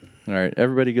All right.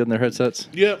 Everybody good in their headsets?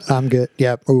 Yep. I'm good.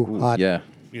 Yep. Ooh, hot. Yeah.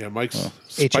 Yeah, Mike's HOT.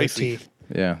 spicy.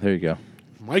 Yeah, there you go.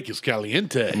 Mike is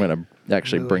caliente. I'm going to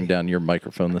actually bring down your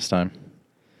microphone this time.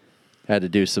 I had to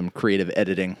do some creative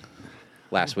editing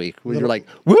last week. We were like,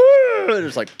 woo! It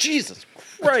was like, Jesus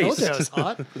I told Christ. you it was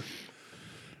hot.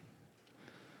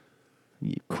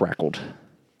 You crackled.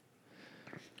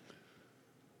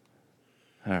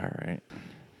 All right.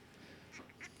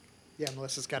 Yeah,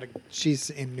 Melissa's got she's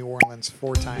in New Orleans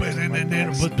 4 times. Welcome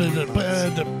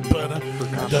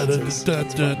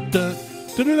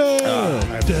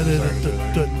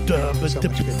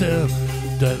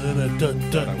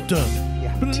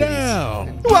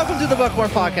to the Buckhorn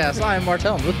Podcast. I am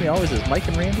Martell, and with me always is Mike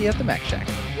and Randy at the Mac Shack.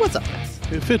 What's up, guys?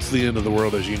 If it's the end of the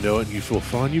world as you know it and you feel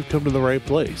fine, you've come to the right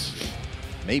place.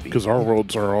 Maybe. Because our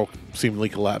worlds are all seemingly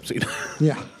collapsing.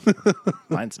 Yeah.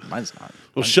 Mine's not.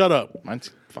 Well, shut up.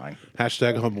 Mine's fine.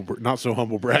 Hashtag humble, not so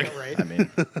humble brag. Yeah, right. I mean,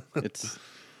 it's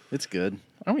good.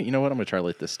 I mean, you know what? I'm going to try to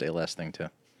light this stay last thing, too.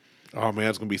 Oh, man,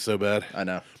 it's going to be so bad. I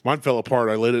know. Mine fell apart.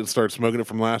 I lit it and started smoking it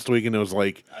from last week, and it was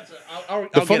like... I'll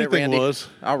the funny get it, thing Randy. was...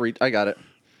 I got it.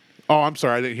 Oh, I'm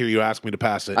sorry. I didn't hear you ask me to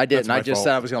pass it. I didn't. That's my I just fault.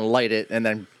 said I was going to light it, and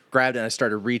then grabbed it, and I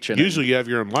started reaching. Usually you have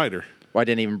your own lighter. I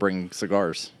didn't even bring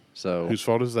cigars, so... Whose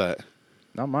fault is that?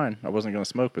 Not mine. I wasn't going to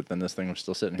smoke, but then this thing was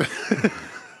still sitting here.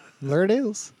 There it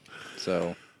is.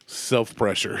 So...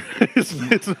 Self-pressure. It's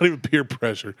not even peer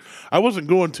pressure. I wasn't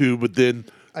going to, but then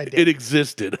I did. it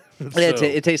existed.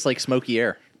 It tastes like smoky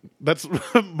air. That's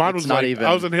mine was not like even-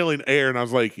 I was inhaling air and I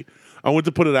was like I went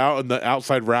to put it out and the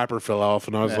outside wrapper fell off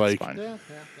and I was That's like fine.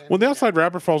 when the outside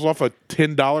wrapper falls off a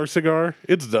 $10 cigar,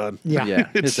 it's done. Yeah. Yeah,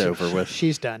 it's over with.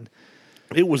 She's done.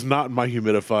 It was not in my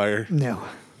humidifier. No.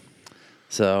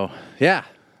 So, yeah.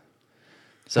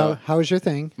 So, How was your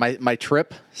thing? my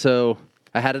trip. So,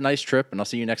 I had a nice trip, and I'll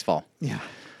see you next fall. Yeah.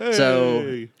 Hey.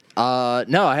 So,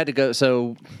 no, I had to go.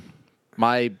 So,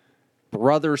 my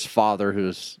brother's father,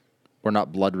 we're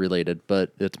not blood related,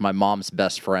 but it's my mom's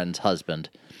best friend's husband.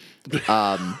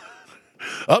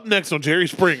 Up next on Jerry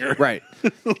Springer. Right.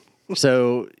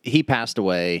 So, he passed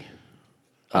away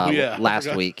I last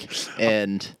forgot. week,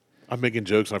 and I'm making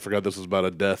jokes and I forgot this was about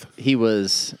a death.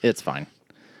 it's fine.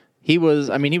 He was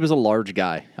a large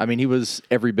guy. I mean, he was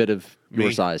every bit of your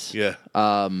Me? size. Yeah.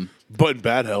 But in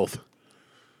bad health.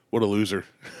 What a loser.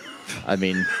 I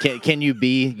mean, can you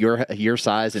be your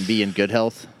size and be in good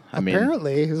health? I mean,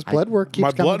 Apparently, his blood work my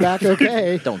keeps coming blood- back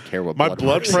okay. don't care what My blood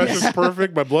blood works. pressure's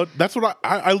perfect. My blood that's what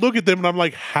I look at them and I'm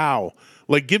like, how?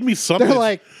 Like give me something. They're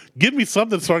like- give me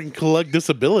something so I can collect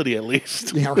disability at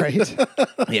least. Yeah, right.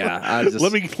 Yeah, I just,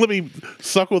 Let me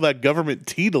suckle that government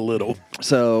teat a little.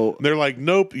 So They're like,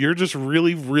 nope, you're just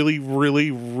really, really,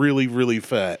 really, really, really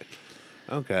fat.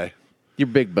 Okay. you're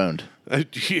big boned, And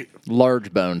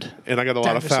large boned, I got a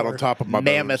lot of fat on Dinosaur. top of my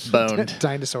mammoth bones. boned.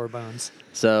 Dinosaur bones.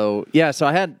 So yeah, so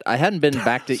I hadn't been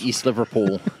back to East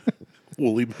Liverpool.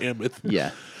 Woolly mammoth.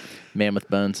 Yeah, mammoth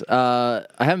bones. I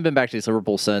haven't been back to East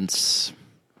Liverpool since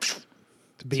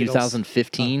The Beatles.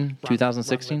 2015, wrong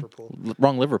 2016. Liverpool.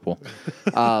 Wrong Liverpool.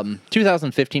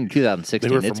 2015 to 2016.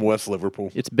 They were from West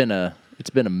Liverpool. It's been a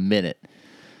minute. You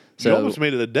So almost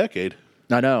made it a decade.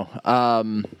 I know.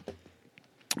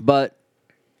 But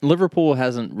Liverpool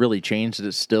hasn't really changed.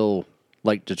 It's still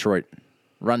like Detroit.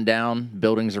 Run down,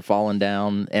 buildings are falling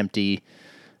down, empty.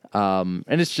 And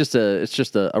it's just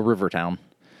a river town.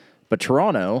 But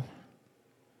Toronto,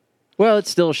 well, it's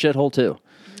still a shithole too.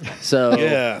 So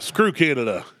Yeah, screw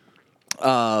Canada.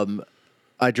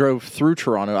 I drove through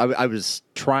Toronto. I was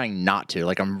trying not to.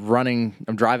 Like I'm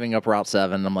driving up Route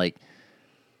 7. And I'm like,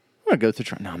 I'm going to go through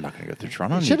Toronto. No, I'm not going to go through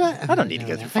Toronto. I don't need to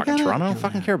go through fucking Toronto. I don't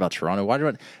fucking care about Toronto. Why do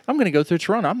I'm going to go through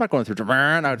Toronto. I'm not going through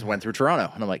Toronto. I just went through Toronto.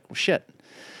 And I'm like, well, shit.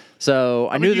 So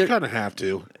I knew you that. kind of have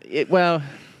to. Well,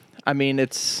 I mean,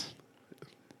 it's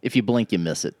if you blink, you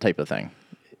miss it type of thing.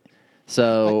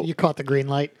 So You caught the green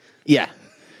light. yeah.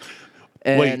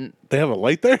 And Wait, they have a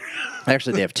light there?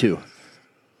 actually, they have two.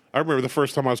 I remember the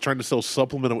first time I was trying to sell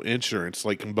supplemental insurance,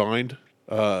 like combined.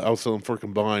 I was selling for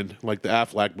combined, like the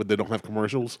Aflac, but they don't have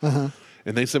commercials. And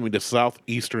they sent me to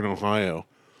southeastern Ohio.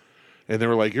 And they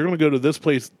were like, you're going to go to this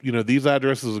place, these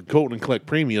addresses in Colton and collect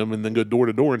premium and then go door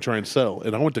to door and try and sell.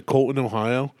 And I went to Colton,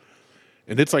 Ohio,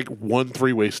 and it's like one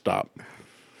 3-way stop.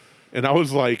 And I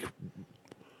was like,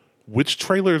 which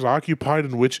trailer is occupied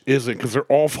and which isn't? Because they're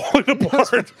all falling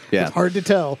apart. Yeah. It's hard to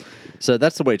tell. So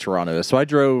that's the way Toronto is. So I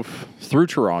drove through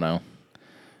Toronto.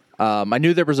 I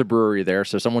knew there was a brewery there,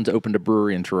 so someone's opened a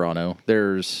brewery in Toronto.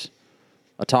 There's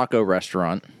a taco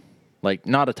restaurant, like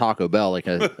not a Taco Bell, like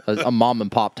a mom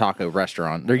and pop taco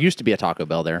restaurant. There used to be a Taco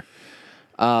Bell there.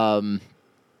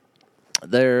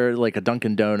 They're like a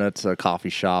Dunkin' Donuts, a coffee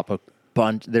shop, a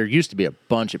bunch. There used to be a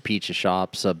bunch of pizza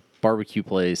shops, a barbecue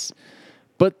place,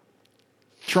 but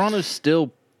Toronto's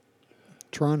still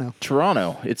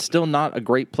Toronto. It's still not a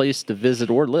great place to visit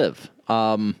or live.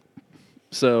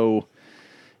 So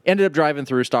ended up driving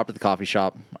through, stopped at the coffee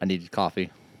shop. I needed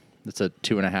coffee. It's a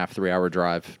 2.5, 3 hour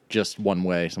drive, just one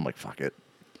way. So I'm like, fuck it.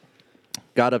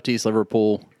 Got up to East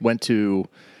Liverpool, went to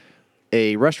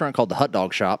a restaurant called the Hot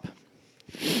Dog Shop,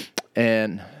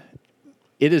 and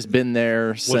it has been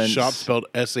there since... Was shop spelled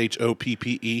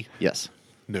SHOPPE? Yes.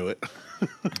 Knew it.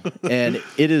 And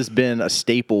it has been a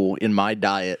staple in my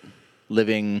diet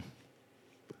living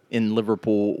in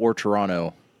Liverpool or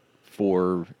Toronto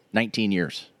for 19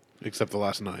 years. Except the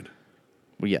last 9.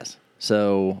 Well, yes.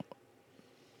 So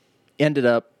ended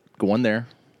up going there.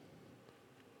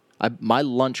 My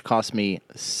lunch cost me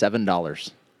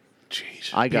 $7. Jeez.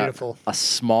 I got Beautiful. a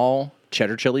small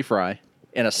cheddar chili fry,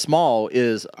 and a small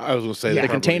is I was going to say the that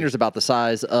container's about the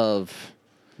size of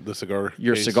the cigar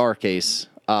your case. cigar case,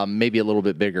 maybe a little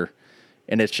bit bigger,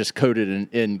 and it's just coated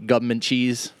in government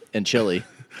cheese and chili.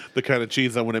 The kind of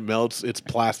cheese that when it melts, it's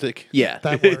plastic. Yeah,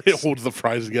 That It works. holds the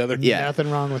fries together. Yeah. Nothing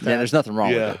wrong with that. yeah. There's nothing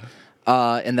wrong Yeah. with it.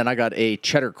 And then I got a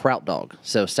cheddar kraut dog,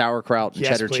 so sauerkraut and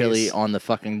Yes, cheddar chili please. on the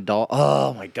fucking dog.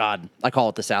 Oh my god! I call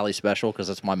it the Sally special because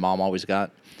that's what my mom always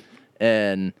got,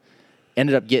 and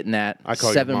ended up getting that. I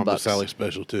call $7. your mom the Sally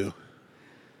special, too.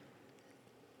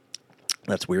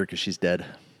 That's weird because she's dead.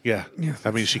 Yeah.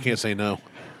 I mean, she can't say no.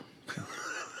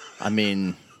 I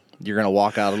mean, you're gonna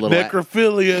walk out a little.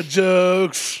 Necrophilia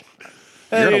jokes.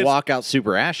 You're gonna Hey, walk out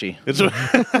super ashy. It's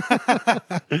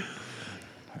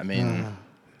I mean,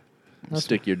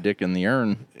 stick your dick in the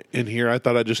urn. in here, I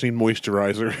thought I just need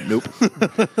moisturizer. Nope.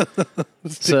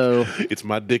 So It's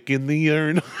my dick in the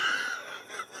urn.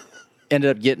 ended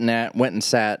up getting that. Went and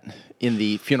sat in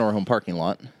the funeral home parking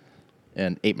lot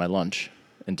and ate my lunch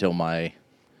until my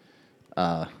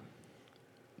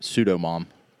pseudo mom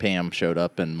Pam showed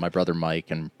up, and my brother Mike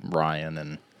and Ryan,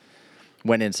 and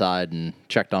went inside and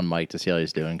checked on Mike to see how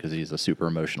he's doing because he's a super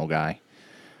emotional guy.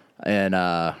 And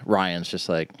Ryan's just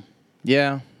like,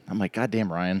 yeah. I'm like, God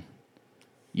damn, Ryan,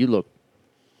 you look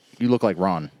like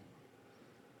Ron.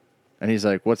 And he's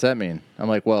like, what's that mean? I'm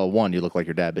like, well, 1, you look like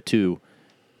your dad, but 2,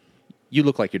 you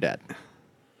look like your dad.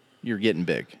 You're getting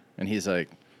big. And he's like,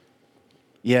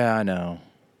 yeah, I know.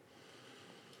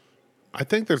 I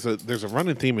think there's a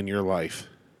running theme in your life.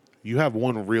 You have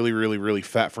one really, really, really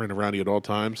fat friend around you at all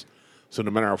times. So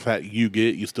no matter how fat you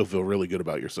get, you still feel really good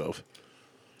about yourself.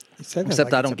 You said that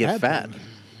Except like I it's don't a get bad fat. thing.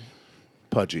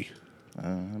 Pudgy. I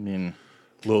mean,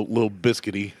 Little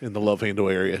biscuity in the love handle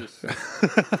area.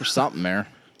 there's something there.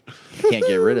 Can't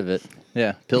get rid of it.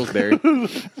 Yeah, Pillsbury.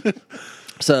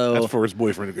 So That's for his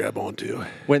boyfriend to grab onto.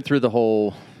 went through the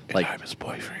whole, like, I'm his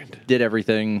boyfriend. did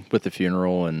everything with the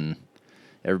funeral, and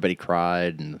everybody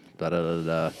cried, and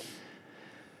da-da-da-da.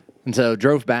 And so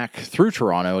drove back through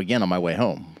Toronto again on my way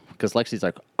home because Lexi's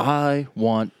like, I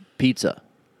want pizza.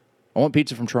 I want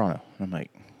pizza from Toronto. And I'm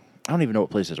like, I don't even know what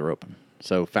places are open.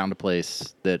 So found a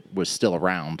place that was still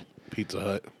around. Pizza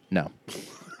Hut. No,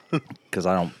 because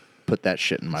I don't put that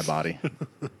shit in my body.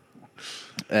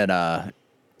 And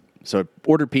so I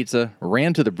ordered pizza,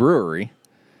 ran to the brewery,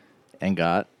 and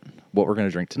got what we're going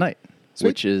to drink tonight,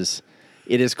 which is,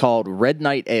 it is called Red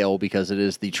Knight Ale because it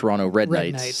is the Toronto Red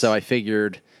Knights. Knights. So I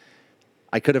figured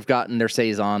I could have gotten their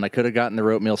Saison. I could have gotten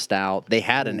their oatmeal stout. They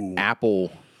had an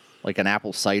apple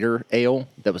cider ale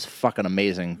that was fucking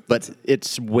amazing, but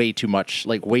it's way too much,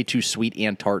 like way too sweet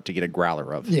and tart to get a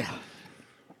growler of. Yeah.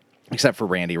 Except for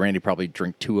Randy. Randy probably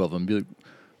drink 2 of them. Be like,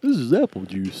 this is apple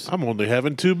juice. I'm only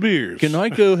having 2 beers. Can I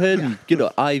go ahead and get an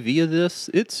IV of this?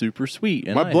 It's super sweet.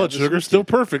 And My I blood have a sugar's sweet still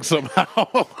perfect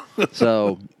somehow.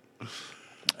 So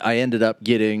I ended up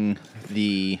getting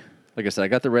like I said, I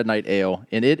got the Red Knight Ale,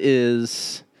 and it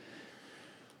is,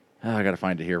 I got to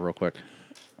find it here real quick.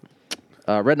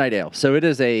 Red Knight Ale. So it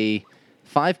is a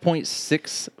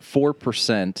 5.64%,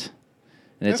 and it's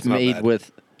That's not made bad.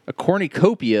 with a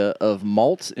cornucopia of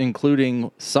malts, including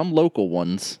some local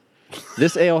ones.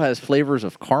 This ale has flavors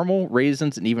of caramel,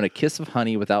 raisins, and even a kiss of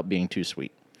honey without being too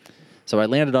sweet. So I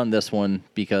landed on this one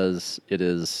because it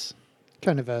is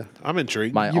Kind of a I'm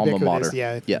intrigued. my alma Ubiquitous,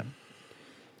 mater. yeah.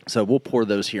 So we'll pour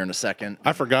those here in a second.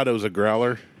 I forgot it was a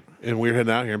growler, and we were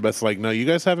heading out here, and Beth's like, no, you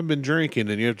guys haven't been drinking,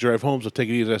 and you have to drive home, so take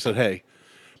it easy. I said, hey,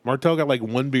 Martel got like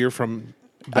 1 beer from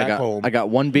back home. I got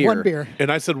one beer. one beer.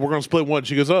 And I said, we're going to split one.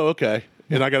 She goes, oh, okay.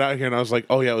 And I got out here, and I was like,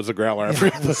 oh, yeah, it was a growler. I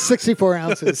forgot. 64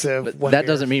 ounces of one That beer.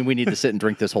 doesn't mean we need to sit and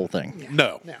drink this whole thing.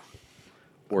 No. No.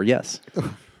 Or yes.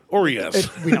 Or yes.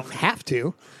 We don't have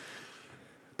to.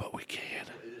 But we can.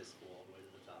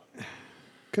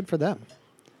 Good for them.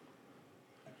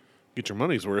 Get your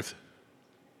money's worth.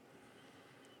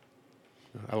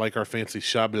 I like our fancy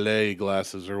Chablais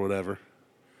glasses or whatever.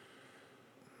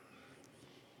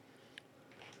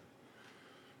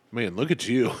 Man, look at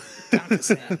you. Down to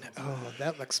sand. Oh,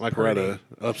 that looks Like pretty. we're at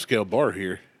a upscale bar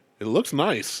here. It looks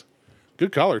nice.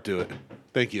 Good color to it.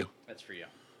 Thank you. That's for you.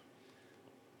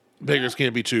 Beggars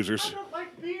can't be choosers. I don't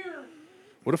like beer.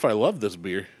 What if I love this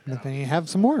beer? But then you have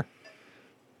some more.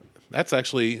 That's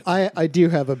actually I do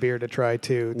have a beer to try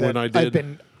too. When That I I've did-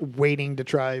 been waiting to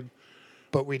try,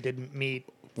 but we didn't meet.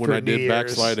 when for I New did Year's.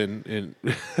 backslide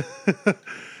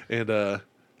and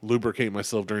lubricate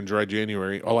myself during dry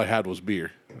January. All I had was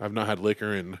beer. I've not had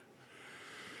liquor in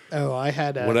Oh, I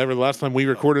had a whatever the last time we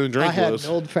recorded and I drank had was.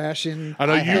 an old fashioned I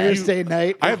know you- Thursday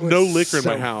night. I It have was no liquor in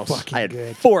my so house. fucking I had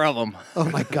good. 4 of them. Oh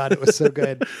my god, it was so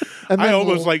good. And I then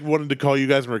almost like wanted to call you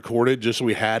guys and record it just so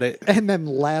we had it. And then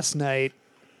last night,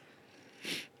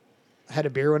 I had a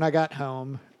beer when I got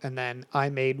home, and then I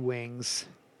made wings.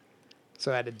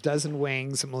 So I had a dozen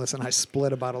wings, and Melissa and I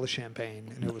split a bottle of champagne,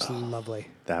 and it was lovely.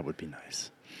 That would be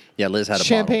nice. Yeah, Liz had a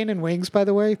Champagne and wings, by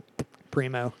the way,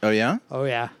 primo. bottle. Oh, yeah? Oh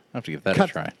yeah, I have to give that a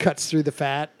try. cuts through the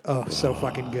fat. Oh, so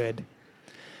fucking good.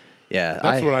 Yeah,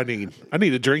 That's what I need. I need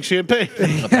to drink champagne.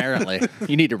 apparently.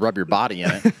 You need to rub your body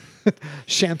in it.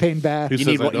 Champagne bath. Who You says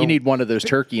need I one, you don't? need one of those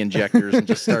turkey injectors and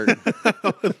just start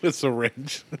A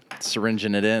syringe.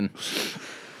 syringing it in.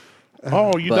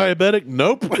 Oh, you But- diabetic?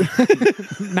 Nope.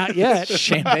 Not yet.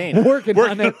 Champagne. Working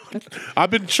on it. I've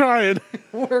been trying.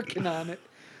 Working on it.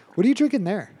 What are you drinking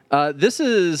there? This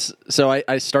is so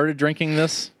I started drinking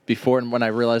this before and when I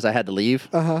realized I had to leave.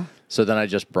 So then I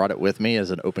just brought it with me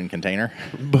as an open container.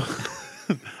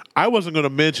 I wasn't going to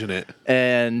mention it.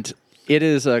 And it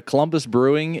is a Columbus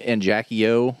Brewing and Jackie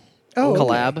O Oh,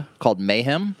 collab called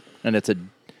Mayhem. And it's a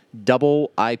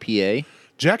double IPA.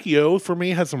 Jackie O for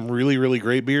me has some really, really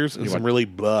great beers and some really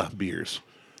blah beers.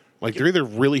 Like they're either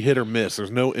really hit or miss.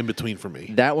 There's no in between for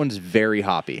me. That one's very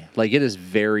hoppy. Like it is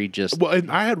very just. Well,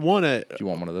 and I had one at. Do you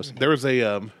want one of those? There was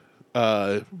a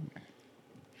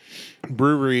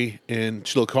brewery in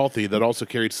Chillicothe that also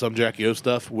carried some Jackie O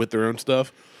stuff with their own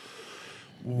stuff.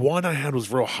 One I had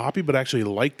was real hoppy, but I actually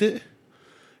liked it.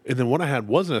 And then one I had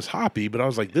wasn't as hoppy, but I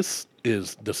was like, this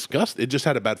is disgusting. It just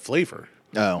had a bad flavor.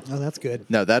 Oh. Oh, that's good.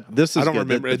 No, this is I don't good.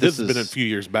 remember. This This has been a is- few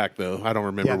years back, though. I don't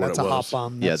remember Yeah, what that's it a hop was.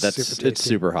 bomb. Yeah, super it's tasty.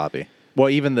 super hoppy. Well,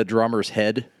 even the drummer's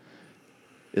head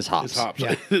is hops. It's hops.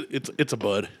 Yeah. It's a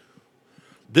bud.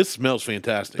 This smells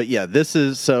fantastic. But yeah, this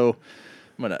is so.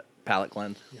 I'm gonna palate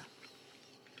cleanse. Yeah.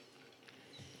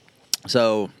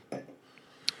 So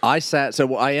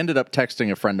I ended up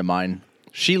texting a friend of mine.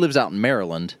 She lives out in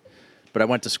Maryland, but I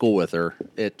went to school with her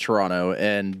at Toronto,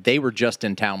 and they were just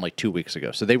in town like 2 weeks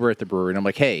ago. So they were at the brewery, and I'm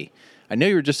like, hey, I know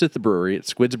you were just at the brewery, at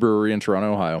Squid's Brewery in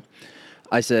Toronto, Ohio.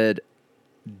 I said,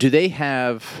 do they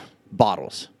have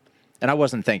bottles? And I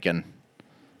wasn't thinking,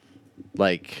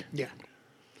 like, Yeah.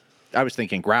 I was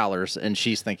thinking growlers, and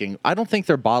she's thinking, I don't think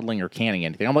they're bottling or canning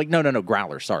anything. I'm like, no,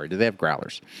 growlers. Sorry, do they have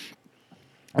growlers?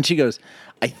 And she goes,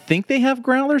 I think they have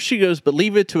growlers. She goes, but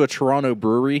leave it to a Toronto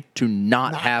brewery to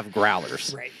not have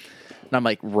growlers. Right. And I'm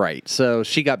like, right. So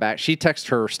she got back. She texted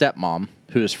her stepmom,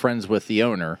 who is friends with the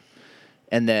owner.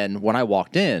 And then when I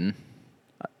walked in,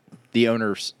 the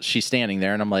owner, she's standing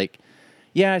there, and I'm like,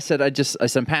 yeah, I said,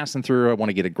 I'm passing through. I want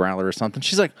to get a growler or something.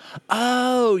 She's like,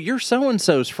 oh, you're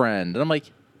so-and-so's friend. And I'm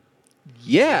like,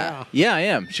 yeah, I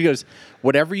am. She goes,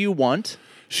 whatever you want.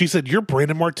 she said, "You're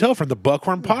Brandon Martell from the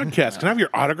Buckhorn Podcast. Can I have your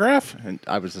autograph And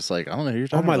I was just like, I don't know who you're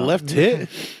on talking my about. left tit?"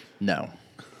 No.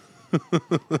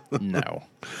 No.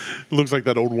 Looks like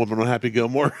that old woman on Happy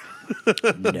Gilmore.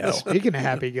 No. Speaking of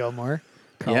Happy Gilmore,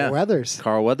 Carl Yeah. Weathers.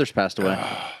 Carl Weathers passed away.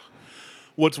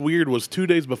 What's weird was 2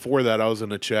 days before that, I was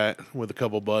in a chat with a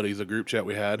couple buddies, a group chat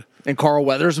we had, And Carl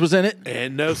Weathers was in it?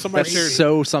 and no, somebody That's shared.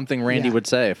 so something Randy Yeah. would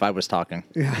say if I was talking.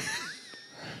 Yeah.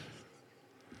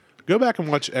 Go back and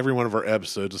watch every one of our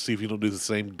episodes to see if you don't do the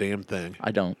same damn thing.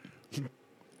 I don't.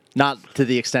 Not to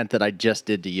the extent that I just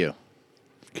did to you.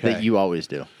 Okay. That you always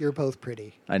do. You're both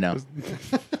pretty. I know.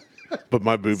 But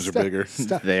my boobs are bigger.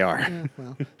 Stuff. They are. Yeah,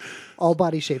 well, all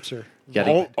body shapes are.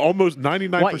 Gotta- Almost Why,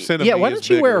 99% of yeah, me why is don't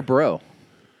you wear a bigger. bro?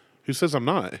 Who says I'm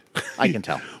not? I can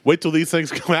tell. Wait till these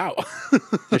things come out.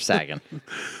 They're sagging.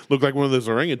 Look like one of those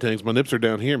orangutans. My nips are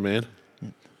down here, man.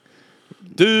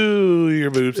 Do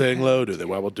your boobs hang low? Do they?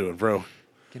 What we're doing, bro.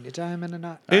 Can you tie him in a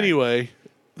knot? Anyway,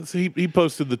 so he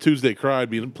posted the Tuesday Cried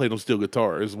being played on steel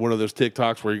guitar. It's one of those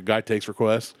TikToks where a guy takes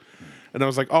requests. And I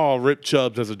was like, oh, Rip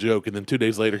Chubbs as a joke. And then 2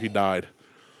 days later, he died.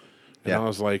 And Yeah. I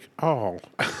was like, oh,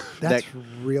 That's that-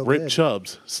 real Rip good.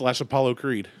 Chubbs / Apollo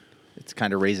Creed. It's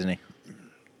kind of raisiny.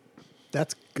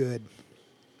 That's good.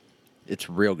 It's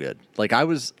real good. Like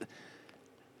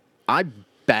I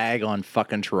bag on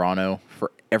fucking Toronto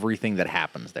for everything that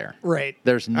happens there. Right.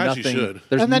 There's As nothing. you should.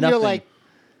 There's And then nothing, you're like,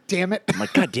 damn it. I'm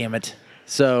like, God damn it.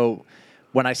 So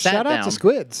when I sat Shout down, out to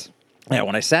Squids. yeah,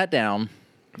 when I sat down,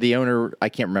 the owner, I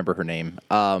can't remember her name.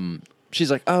 She's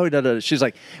like, oh, no. She's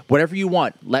like, whatever you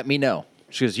want, let me know.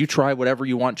 She goes, you try whatever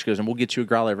you want. She goes, and we'll get you a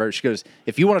growler. She goes,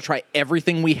 if you want to try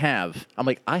everything we have, I'm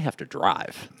like, I have to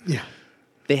drive. Yeah.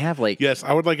 They have like, Yes,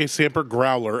 I would like a sample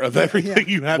growler of everything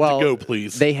you have well, to go,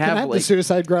 please. They Can I have have the like,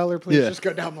 suicide growler, please? Yeah. Just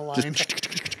go down the line.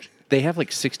 they have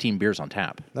like 16 beers on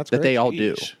tap. That's that great. they all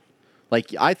do. Sheesh.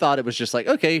 Like I thought it was just like,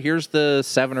 okay, here's the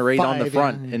 7 or 8 on the 5,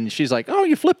 front, yeah. and she's like, oh,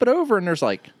 you flip it over, and there's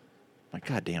like,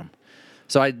 God damn.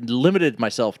 So I limited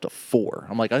myself to 4.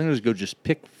 I'm like, I'm going to go just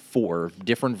pick 4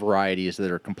 different varieties that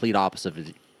are complete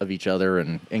opposite of each other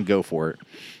and go for it.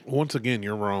 Once again,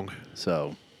 you're wrong.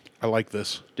 So, I like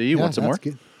this. do you Yeah, want some more? that's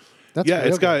good. That's Yeah,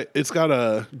 real good. it's got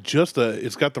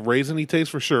the raisiny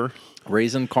taste for sure,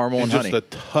 Raisin, caramel, and just honey. a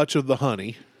touch of the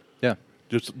honey, Yeah.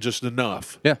 just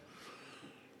enough. Yeah.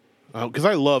 Because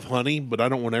I love honey, but I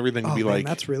don't want everything to Oh, be man, like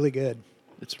that's really good.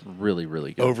 It's really,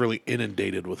 really good. overly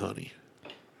inundated with honey.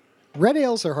 Red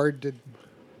ales are hard to.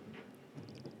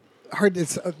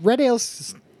 Red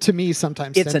ales to me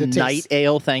sometimes. It's a tend to night taste,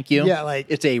 ale, thank you. Yeah, like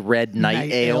it's a red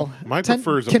night ale. Mine Tend-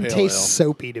 prefers a can pale taste ale.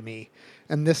 soapy to me,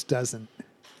 and this doesn't.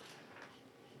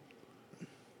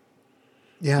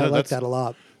 Yeah, No, I like that's- that a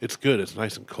lot. It's good. It's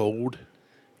nice and cold.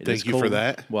 It Thank is you for cold.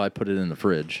 that. Well, I put it in the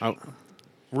fridge. Oh,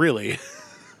 really?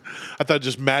 I thought it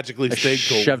just magically I stayed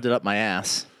cold. shoved it up my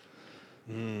ass.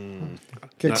 Get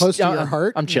No. close to Yeah, your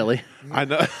heart. I'm chilly. I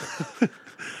know.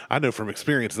 I know from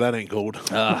experience that ain't cold.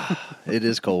 It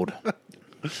is cold.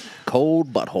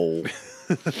 Cold butthole.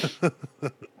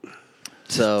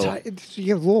 So You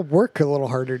get a little work a little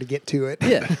harder to get to it.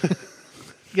 yeah,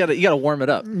 you gotta warm it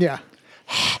up. Yeah.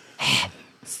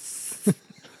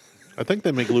 I think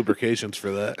they make lubrications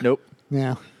for that. Nope,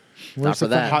 Yeah. not for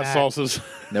that. Hot sauces.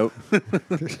 Nope.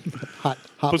 Hot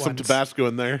Put some ones. Tabasco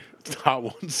in there. Hot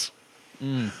ones.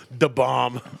 The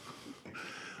bomb.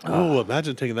 Oh,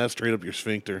 imagine taking that straight up your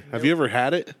sphincter. Have you ever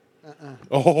had it?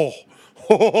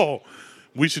 Oh,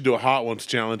 we should do a hot ones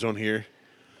challenge on here.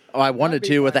 Oh, I wanted be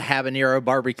to with the fun. habanero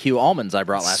barbecue almonds I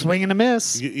brought last week. Swing and a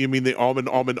miss. You mean the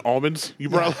almonds you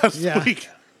brought last yeah. week?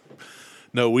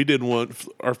 No, we did one.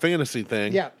 Our fantasy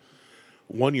thing. Yeah.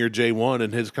 One year, Jay won,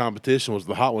 and his competition was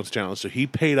the hot ones challenge. So he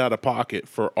paid out of pocket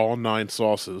for all 9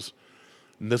 sauces,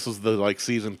 and this was the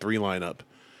season 3 lineup.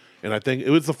 And I think it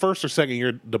was the first or second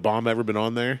year the bomb ever been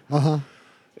on there.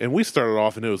 And we started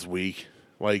off and it was weak.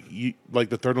 Like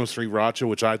the third one was sriracha,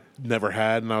 which I never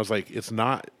had, and I was like, it's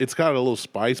got a little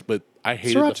spice, but I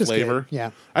hated the Sriracha's flavor. good,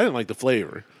 yeah. I didn't like the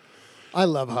flavor. I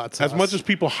love hot sauce. As much as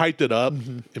people hyped it up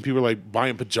and people were like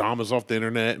buying pajamas off the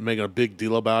internet and making a big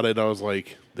deal about it, I was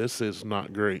like, this is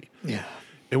not great. Yeah.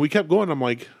 And we kept going. I'm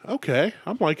like, okay,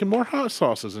 I'm liking more hot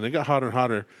sauces. And it got hotter and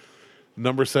hotter.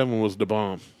 Number 7 was the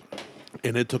bomb.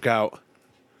 And it took out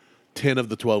 10 of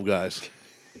the 12 guys.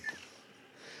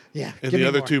 Yeah. And give the me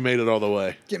other more. 2 made it all the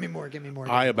way. Give me more. Give me more.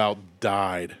 I about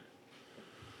died.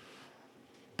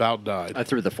 About died. I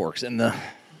threw the forks in the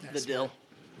dill.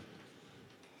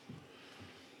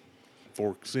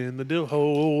 Forks in the dill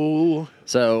hole.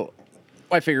 So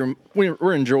I figure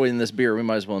we're enjoying this beer. We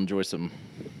might as well enjoy some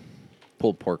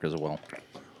pulled pork as well.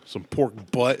 Some pork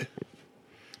butt.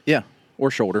 Yeah,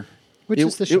 or shoulder. Which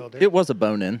is the shoulder. It was a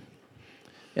bone in,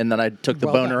 and then I took the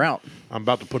Well boner done. out. I'm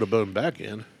about to put a bone back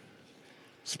in.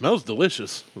 Smells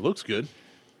delicious. It looks good.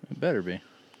 It better be.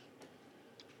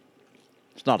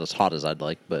 It's not as hot as I'd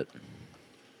like, but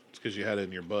It's because you had it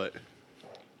in your butt.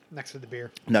 Next to the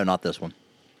beer. no, not this one.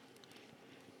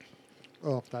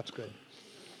 Oh, that's good.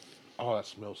 Oh, that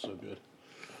smells so good.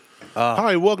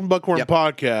 Hi, welcome to Buckhorn Yep.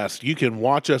 Podcast. You can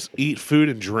watch us eat food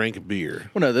and drink beer.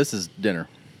 Well, no, this is dinner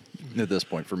at this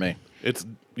point for me.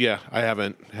 I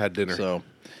haven't had dinner. So,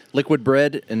 liquid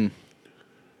bread and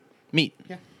meat.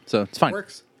 Yeah. So it's fine.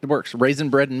 Works. It works. Raisin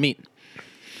bread and meat.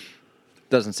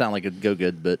 Doesn't sound like it'd go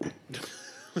good, but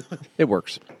it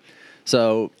works.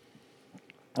 So,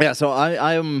 yeah. So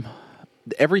I am.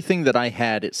 Everything that I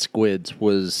had at Squid's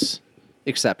was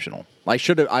exceptional. I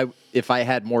should have. If I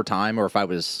had more time, or if I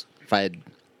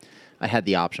had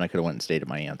the option, I could have went and stayed at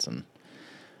my aunt's, and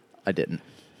I didn't.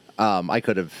 I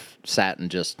could have sat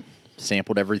and just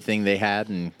sampled everything they had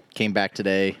and came back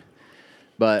today.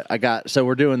 But so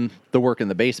we're doing the work in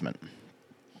the basement.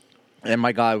 And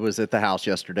my guy was at the house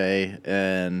yesterday,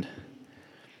 and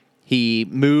he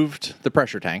moved the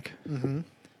pressure tank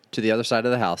to the other side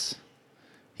of the house.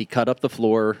 He cut up the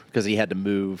floor because he had to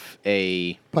move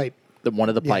a Pipe. one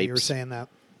of the Yeah, pipes. you were saying that.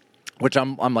 Which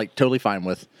I'm like totally fine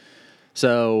with.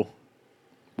 So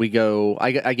we go.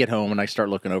 I get home and I start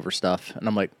looking over stuff, and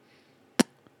I'm like, "Is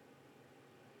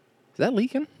that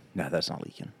leaking? No, that's not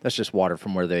leaking. That's just water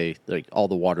from where they like all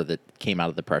the water that came out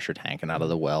of the pressure tank and out of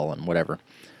the well and whatever.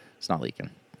 It's not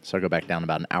leaking." So I go back down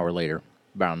about an hour later,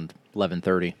 around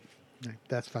 11:30,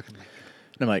 That's fucking leaking.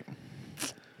 and I'm like,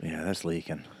 "Yeah, that's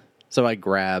leaking." So I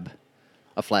grab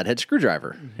a flathead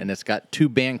screwdriver, and it's got 2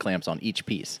 band clamps on each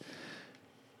piece.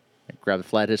 I grab the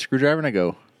flathead screwdriver and I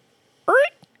go,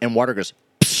 and water goes,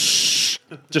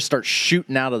 just starts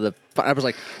shooting out of the. I was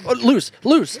like, oh, loose,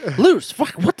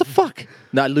 fuck, what the fuck?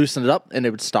 And I loosened it up, and it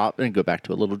would stop and go back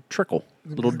to a little trickle,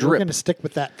 little We're drip. going to stick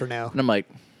with that for now. And I'm like,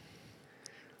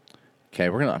 okay,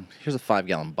 here's a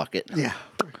 5-gallon bucket. Yeah.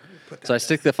 So I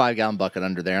stick the 5-gallon bucket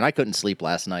under there, and I couldn't sleep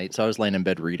last night, so I was laying in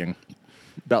bed reading.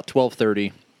 About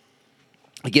 12:30,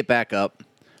 I get back up,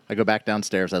 I go back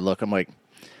downstairs, I look, I'm like,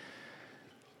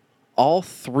 all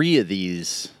 3 of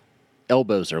these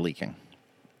elbows are leaking.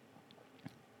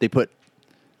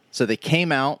 So they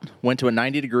came out, went to a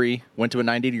 90 degree, went to a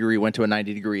 90 degree, went to a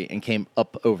 90 degree, and came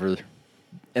up over,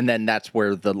 and then that's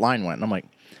where the line went. And I'm like,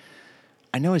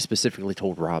 I know I specifically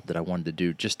told Rob that I wanted to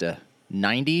do just a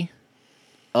 90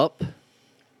 up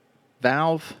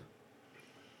valve,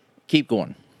 keep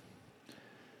going.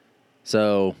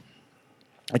 So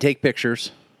I take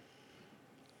pictures,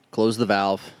 close the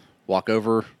valve, walk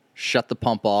over, shut the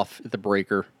pump off at the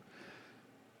breaker,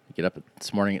 get up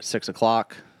this morning at 6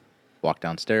 o'clock, walk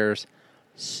downstairs,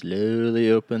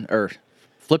 flip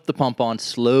the pump on,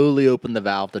 slowly open the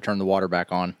valve to turn the water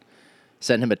back on,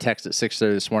 send him a text at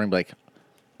 6:30 this morning, like,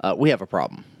 we have a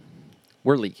problem.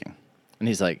 We're leaking. And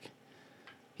he's like,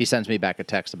 he sends me back a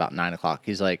text about 9 o'clock.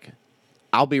 He's like,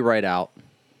 I'll be right out.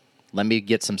 Let me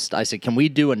get some I said, can we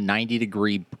do a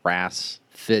 90-degree brass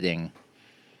fitting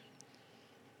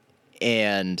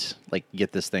and, like,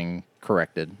 get this thing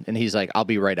corrected? And he's like, I'll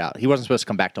be right out. He wasn't supposed to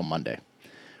come back till Monday.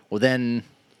 Well, then,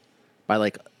 I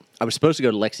was supposed to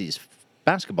go to Lexi's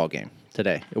basketball game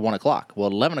today at 1 o'clock. Well,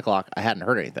 at 11 o'clock, I hadn't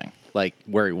heard anything, like,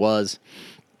 where he was.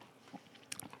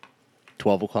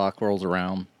 12 o'clock rolls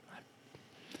around.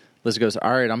 Liz goes,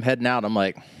 all right, I'm heading out. I'm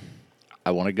like,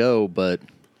 I want to go, but...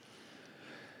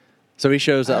 So he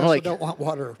shows up. I I'm also like, don't want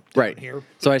water right here.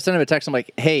 So I sent him a text. I'm like,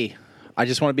 hey, I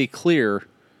just want to be clear.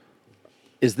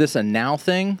 Is this a now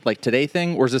thing, like today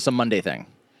thing, or is this a Monday thing?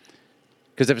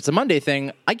 Because if it's a Monday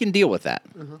thing, I can deal with that.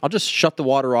 I'll just shut the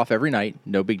water off every night.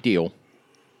 No big deal.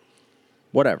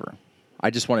 Whatever. I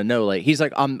just want to know, like, he's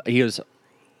like, I'm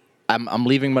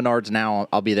leaving Menards now.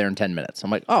 I'll be there in 10 minutes.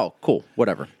 I'm like, oh, cool.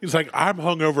 Whatever. He's like, I'm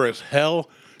hungover as hell.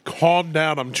 Calm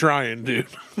down. I'm trying, dude.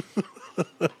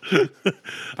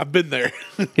 I've been there.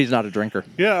 He's not a drinker.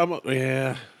 Yeah,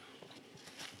 yeah.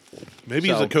 Maybe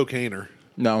he's a cocainer.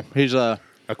 No, he's a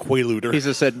Quaaluder.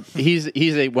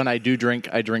 He's a when I do drink,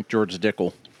 I drink George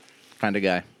Dickel kind of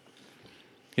guy.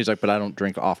 He's like, but I don't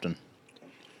drink often.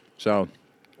 So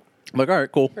I'm like, all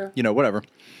right, cool. Fair. Whatever.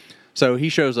 So he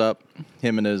shows up,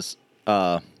 him and his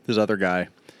other guy,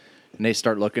 and they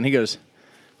start looking. He goes,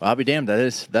 well, I'll be damned,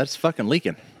 that's fucking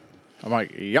leaking. I'm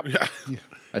like, yep. Yeah.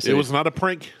 I said, it was not a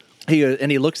prank. He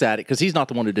looks at it because he's not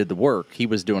the one who did the work. He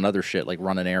was doing other shit like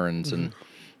running errands, and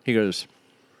he goes,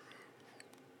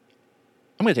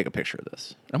 I'm going to take a picture of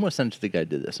this. I'm going to send it to the guy who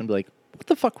did this and be like, what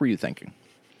the fuck were you thinking?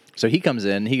 So he comes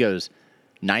in, he goes,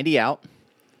 90 out,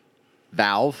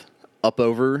 valve, up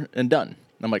over, and done.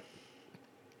 I'm like,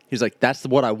 he's like, that's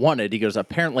what I wanted. He goes,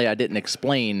 apparently I didn't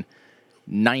explain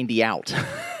 90 out.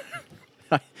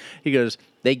 He goes,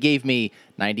 they gave me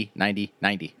 90, 90,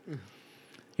 90.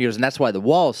 He goes, and that's why the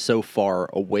wall is so far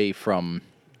away from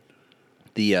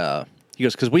the, he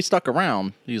goes, because we stuck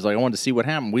around. He's like, I wanted to see what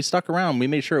happened. We stuck around. We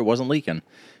made sure it wasn't leaking.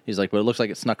 He's like, but it looks like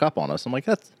it snuck up on us. I'm like,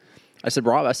 I said,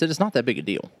 Rob, it's not that big a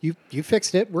deal. You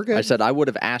fixed it. We're good. I said, I would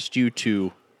have asked you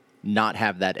to not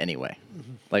have that anyway.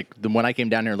 Like, when I came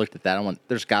down here and looked at that, I went,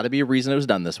 there's got to be a reason it was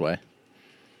done this way.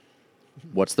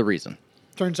 What's the reason?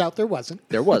 Turns out there wasn't.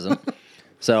 There wasn't.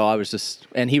 So I was just,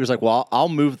 and he was like, well, I'll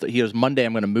move, he goes, Monday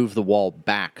I'm going to move the wall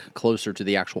back closer to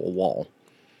the actual wall.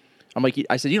 I'm like,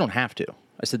 I said, you don't have to.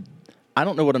 I said, I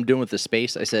don't know what I'm doing with this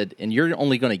space. I said, and you're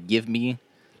only going to give me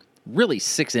really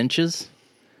 6 inches.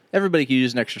 Everybody can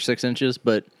use an extra 6 inches,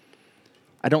 but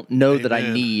I don't know that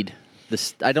I need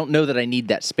this. I don't know that I need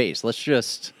that space.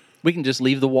 We can just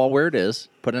leave the wall where it is,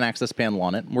 put an access panel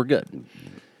on it, and we're good.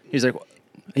 He's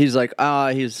like,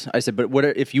 I said, but what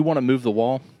if you want to move the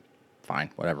wall?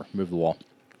 Fine, whatever, move the wall.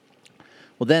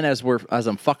 Well, then as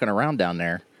I'm fucking around down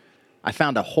there, I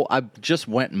found I just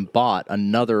went and bought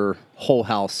another whole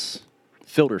house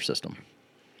filter system.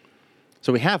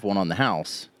 So we have one on the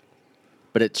house,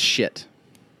 but it's shit.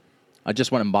 I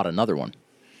just went and bought another one.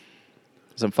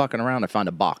 As I'm fucking around, I find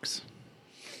a box.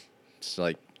 It's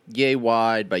like yay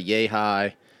wide by yay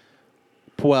high.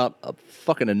 Pull out a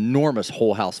fucking enormous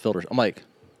whole house filter. I'm like,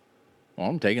 well,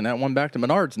 I'm taking that one back to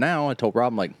Menards now. I told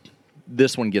Rob, I'm like,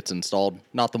 this one gets installed,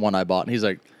 not the one I bought. And he's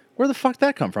like, where the fuck did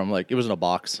that come from? I'm like, it was in a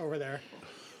box. Over there.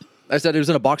 I said, it was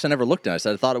in a box I never looked in. I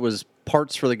said, I thought it was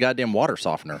parts for the goddamn water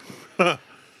softener.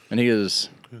 And he goes,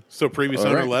 So previous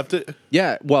owner left it?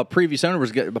 yeah, well, previous owner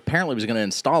apparently was going to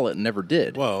install it and never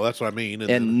did. Well, that's what I mean.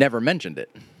 And never mentioned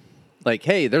it. Like,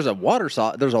 hey, there's a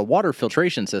water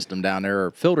filtration system down there,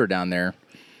 or filter down there.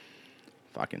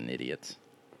 Fucking idiots.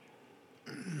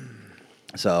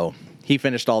 So he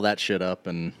finished all that shit up,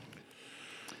 and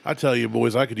I tell you,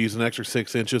 boys, I could use an extra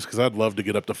 6 inches because I'd love to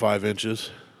get up to 5 inches.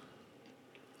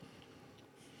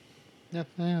 Yeah.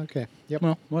 Okay. Yep.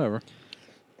 well, whatever.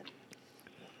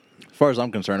 As far as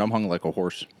I'm concerned, I'm hung like a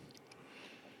horse.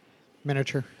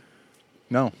 Miniature.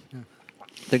 No. Yeah.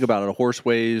 Think about it. A horse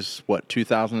weighs,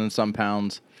 2,000 and some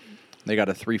pounds. They got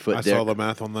a 3-foot I dick. saw the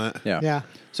math on that. Yeah. Yeah.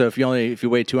 So if you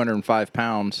weigh 205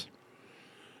 pounds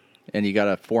and you got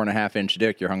a 4.5-inch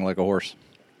dick, you're hung like a horse.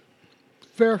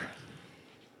 Fair.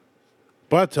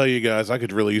 But I tell you guys, I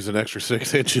could really use an extra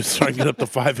 6 inches so I can get up to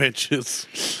 5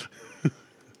 inches.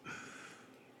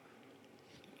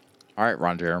 All right,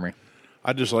 Ron Jeremy.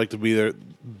 I'd just like to be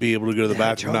able to go to the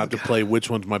bathroom, not to joke. play which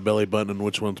one's my belly button and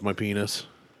which one's my penis.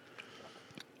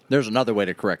 There's another way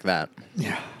to correct that.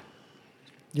 Yeah.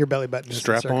 Your belly button is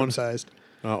Strap on? circumcised.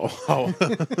 Oh, Oh,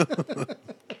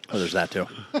 there's that too.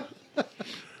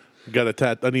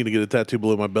 I need to get a tattoo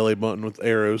below my belly button with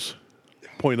arrows.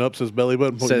 Point up says belly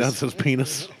button, point down says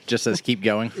penis. Just says keep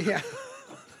going. Yeah.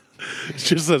 It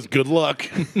just says good luck.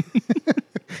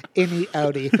 Any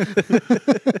Audi.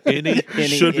 Any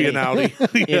should be an Audi.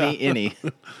 Yeah. Any.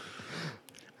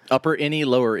 Upper innie,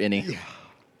 lower innie.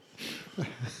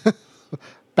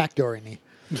 Backdoor any.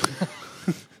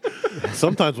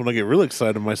 Sometimes when I get really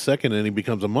excited, my second innie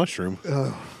becomes a mushroom.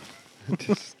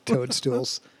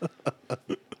 Toadstools.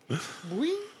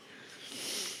 Wing.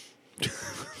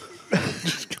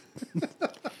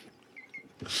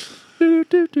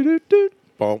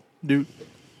 Bump. Dude.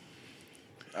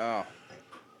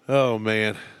 Oh,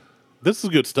 man. This is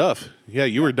good stuff. Yeah,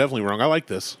 you were definitely wrong. I like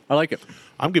this. I like it.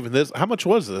 I'm giving this. How much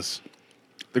was this?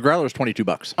 The growler is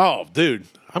 $22. Oh, dude.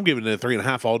 I'm giving it a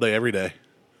 3.5 all day, every day.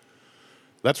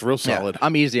 That's real solid. Yeah,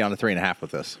 I'm easy on a 3.5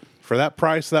 with this. For that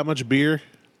price, that much beer,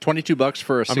 $22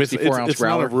 for a 64-ounce it's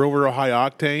growler. not a real high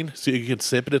octane, so you can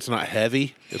sip it. It's not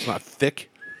heavy. It's not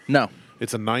thick. No.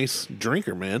 It's a nice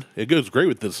drinker, man. It goes great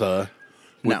with this,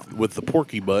 with the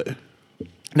porky butt.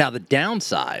 Now, the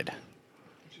downside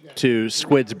to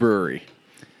Squid's Brewery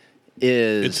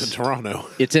is... It's in Toronto.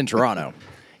 It's in Toronto.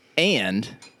 And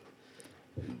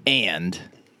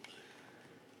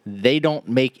they don't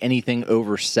make anything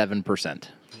over 7%.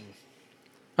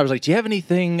 I was like, do you have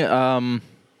anything over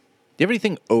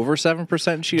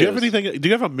 7%? She Do you goes, have anything? Do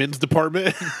you have a men's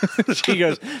department?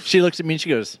 she looks at me and she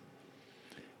goes,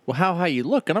 well, how high you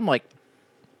look? And I'm like,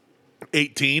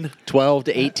 18. 12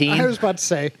 to 18. I was about to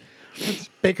say, it's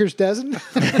Baker's dozen.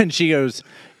 And she goes,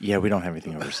 yeah, we don't have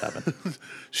anything over 7.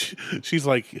 She's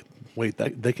like, wait,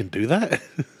 they can do that?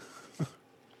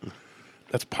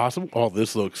 That's possible? Oh,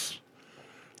 this looks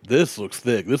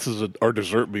thick. This is our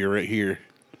dessert beer right here.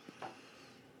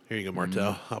 Here you go,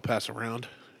 Martel. I'll pass around.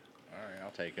 All right,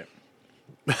 I'll take it.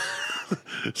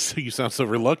 So you sound so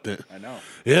reluctant. I know.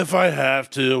 If I have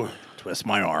to. Twist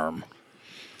my arm.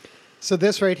 So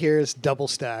this right here is double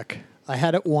stack. I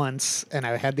had it once, and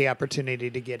I had the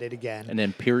opportunity to get it again. An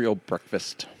Imperial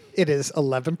breakfast. It is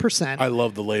 11%. I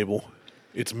love the label.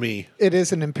 It's me. It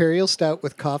is an imperial stout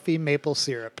with coffee maple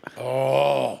syrup.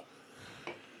 Oh.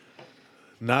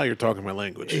 Now you're talking my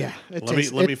language. Yeah.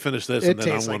 Let me finish this, and then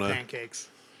I tastes want like to. pancakes.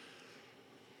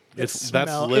 That's It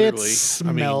literally.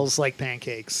 smells like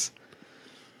pancakes.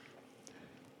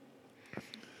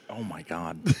 Oh, my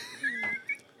God. I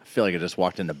feel like I just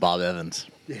walked into Bob Evans.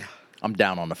 Yeah. I'm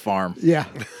down on the farm. Yeah.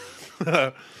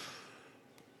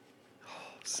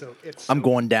 I'm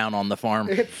going down on the farm.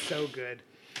 It's so good.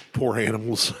 Poor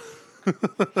animals.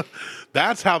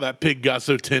 That's how that pig got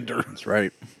so tender. That's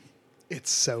right.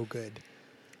 It's so good.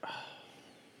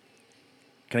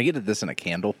 Can I get this in a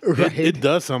candle? Right? It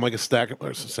does sound like a stack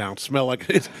of smell like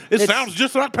it sounds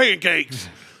just like pancakes.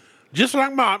 Just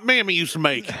like my mammy used to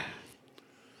make.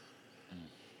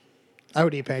 I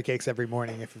would eat pancakes every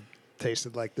morning if it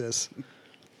tasted like this.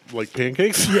 Like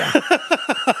pancakes? Yeah.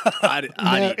 I'd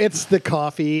No, eat, it's the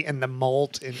coffee and the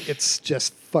malt, and it's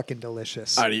just fucking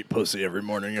delicious. I'd eat pussy every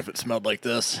morning if it smelled like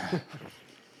this.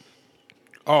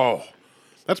 Oh,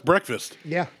 that's breakfast.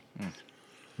 Yeah.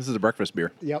 This is a breakfast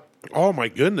beer. Yep. Oh, my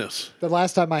goodness. The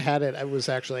last time I had it, I was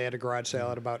actually at a garage sale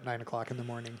at about 9 o'clock in the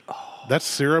morning. That's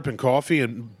syrup and coffee,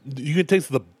 and you can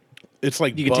taste it's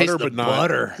like You can butter, taste the but not.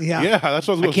 butter. Yeah. Yeah, that's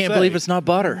what I was I going to say. can't believe it's not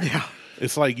butter. Yeah.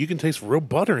 It's like you can taste real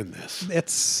butter in this.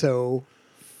 It's so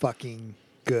fucking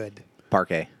good.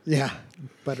 Parquet. Yeah.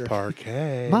 Butter.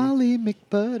 Parquet. Molly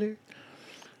McButter.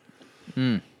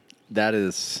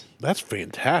 That's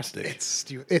fantastic.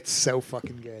 It's so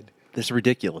fucking good.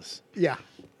 ridiculous. Yeah.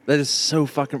 That is so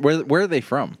fucking. Where are they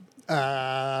from?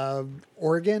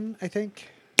 Oregon, I think.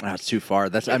 That's too far.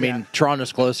 I mean, Yeah.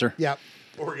 Toronto's closer. Yep.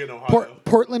 Oregon, Ohio.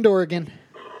 Portland, Oregon.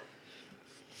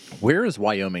 Where is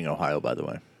Wyoming, Ohio, by the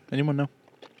way? Anyone know?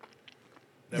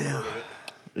 Never heard of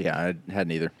it. Yeah, I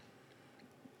hadn't either.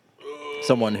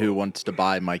 Someone who wants to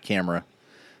buy my camera,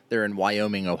 they're in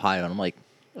Wyoming, Ohio, and I'm like,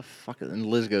 the fuck? And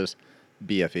Liz goes,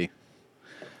 BFE.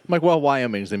 I'm like, well,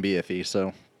 Wyoming's in BFE,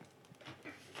 so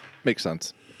makes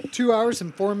sense. 2 hours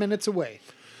and 4 minutes away.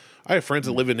 I have friends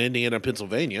that live in Indiana,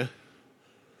 Pennsylvania.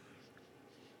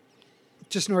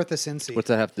 Just north of Cincy. What's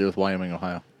that have to do with Wyoming,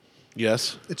 Ohio?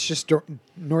 Yes. It's just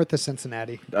north of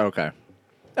Cincinnati. Okay.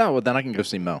 Oh, well, then I can go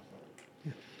see Mo.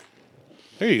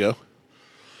 There you go.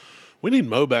 We need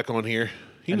Mo back on here.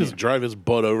 He can just drive his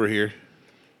butt over here.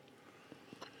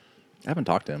 I haven't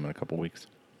talked to him in a couple weeks.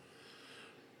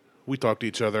 We talk to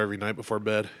each other every night before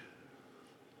bed.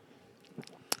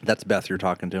 That's Beth you're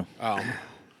talking to.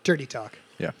 Dirty talk.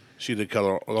 Yeah. She did cut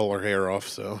all her hair off,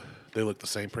 so they look the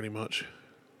same pretty much.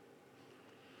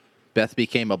 Beth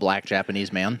became a black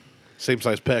Japanese man. Same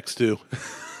size pecs, too.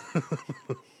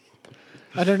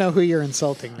 I don't know who you're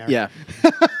insulting there. Yeah.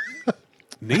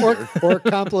 Neither. Or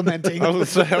complimenting. I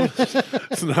was gonna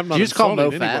say, I'm not you just call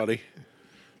insulting Mo fat? anybody.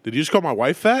 Did you just call my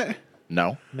wife fat?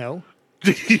 No. No.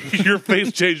 Your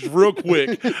face changed real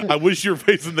quick. I wish you were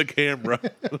facing the camera.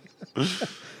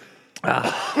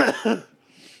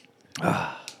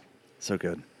 So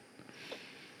good.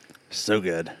 So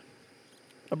good.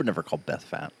 I would never call Beth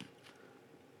fat.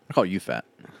 I call you fat.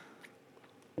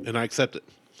 And I accept it.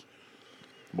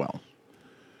 Well,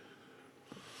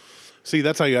 See,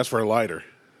 that's how you ask for a lighter.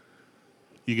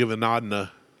 You give a nod and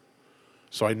a...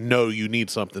 So I know you need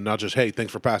something, not just, hey,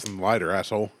 thanks for passing the lighter,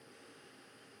 asshole.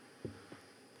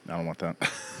 I don't want that.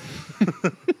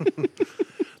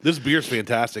 This beer's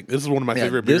fantastic. This is one of my Yeah,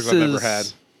 favorite beers this I've ever is- had.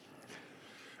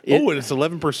 It- Oh, and it's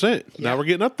 11%. Yeah. Now we're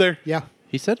getting up there. Yeah.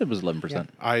 He said it was 11%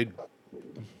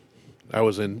 I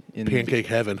was in pancake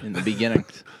heaven. in the beginning.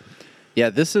 Yeah,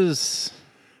 this is...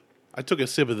 I took a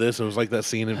sip of this and it was like that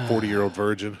scene in 40-Year-Old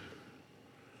Virgin.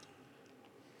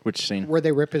 Which scene? Where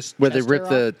they rip his Where they chest rip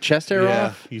hair the off? chest hair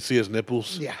off? You see his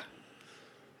nipples. Yeah.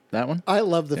 That one? I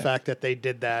love the fact that they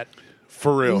did that.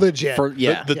 For real. Legit.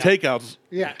 Yeah. The Yeah. takeouts.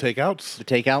 Yeah. Takeouts? The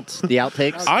takeouts, the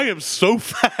outtakes. I am so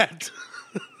fat.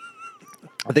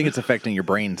 I think it's affecting your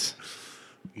brains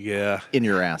Yeah. in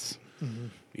your ass.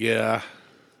 Yeah.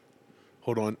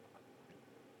 Hold on.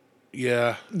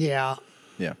 Yeah. Yeah.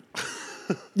 Yeah.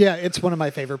 Yeah, it's one of my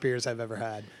favorite beers I've ever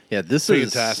had. Yeah, this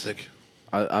is... Fantastic.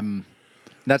 I'm...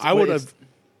 That's I would it's have...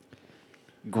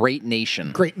 Great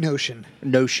Nation. Great notion.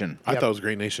 Notion. I Yep. thought it was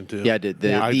Great Nation, too. Yeah, I did.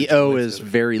 I The just O listed is it.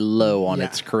 very low on Yeah.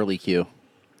 its curly Q.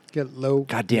 Get low.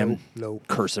 Goddamn Low.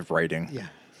 cursive writing. Yeah.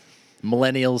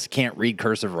 Millennials can't read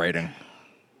cursive writing.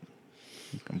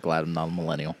 I'm glad I'm not a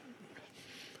millennial.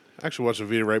 I actually watched a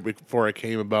video right before I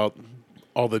came about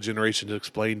all the generations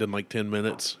explained in like 10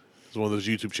 minutes. It's one of those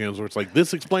YouTube channels where it's like,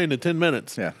 this explained in 10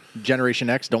 minutes. Yeah. Generation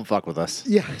X, don't fuck with us.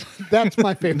 Yeah, that's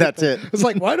my favorite. That's thing. it. It's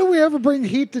like, why do we ever bring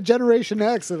heat to Generation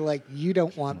X? And like, you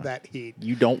don't want that heat.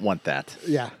 You don't want that.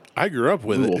 Yeah. I grew up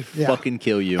with We will it. Yeah. fucking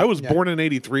kill you. I was Yeah. born in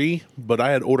 83, but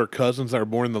I had older cousins that were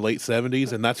born in the late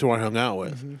 70s, and that's who I hung out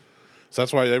with. So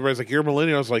that's why everybody's like, you're a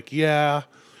millennial. I was like, yeah.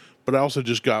 But I also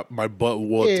just got my butt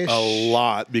whooped Ish. a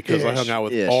lot because I Ish. hung out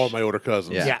with Ish. all of my older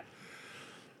cousins. Yeah. Yeah.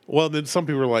 Well, then some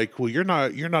people are like, well, you're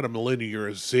not a millennial, you're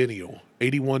a zennial.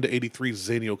 81 to 83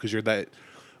 zennial because you're that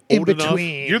In old enough.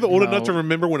 between. You're the old No. enough to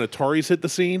remember when Ataris hit the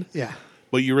scene. Yeah.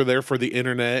 But you were there for the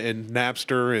internet and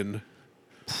Napster, and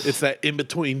it's that in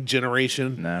between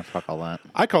generation. Nah, fuck all that.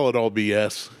 I call it all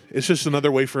BS. It's just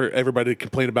another way for everybody to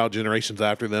complain about generations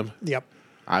after them. Yep.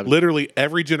 Literally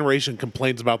every generation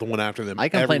complains about the one after them. I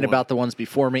complain Everyone. about the ones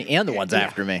before me and the ones Yeah.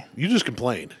 after me. You just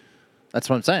complain. That's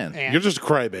what I'm saying. And- You're just a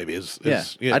crybaby.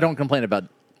 Yeah. I don't complain about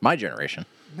my generation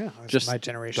No, Just just my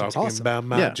generation's talking awesome. about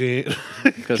my Yeah. gen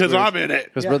because we're- I'm in it.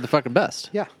 because Yeah. we're the fucking best.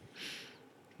 Yeah.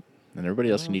 and everybody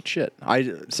else can eat shit. I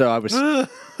was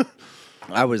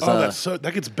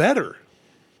That gets better.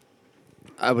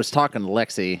 I was talking to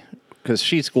Lexi because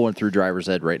she's going through driver's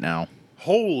ed right now.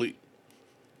 Holy.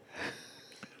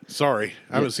 Sorry,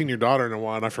 I haven't seen your daughter in a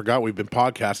while, and I forgot we've been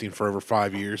podcasting for over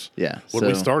 5 years. Yeah, When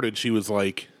we started, she was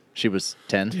like... She was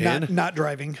 10. Not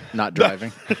driving. Not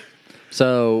driving.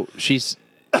 So she's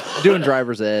doing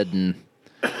driver's ed, and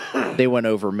they went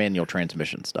over manual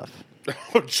transmission stuff.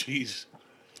 Oh, jeez.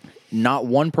 Not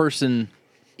one person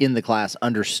in the class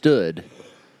understood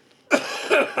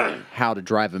how to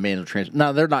drive a manual transmission.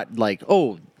 Now, they're not like,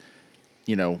 oh,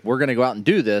 we're going to go out and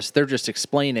do this. They're just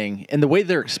explaining. And the way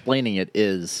they're explaining it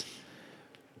is,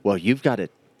 well, you've got to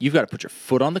put your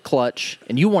foot on the clutch,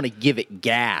 and you want to give it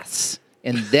gas.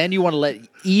 And then you want to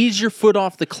ease your foot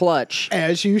off the clutch.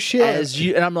 As you should.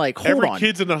 And I'm like, hold on. Every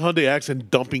kid's in a Hyundai accent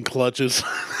dumping clutches.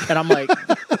 And I'm like,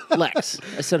 Lex,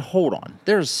 I said, hold on.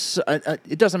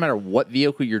 It doesn't matter what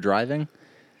vehicle you're driving.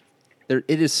 It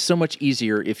is so much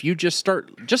easier if you just start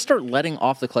letting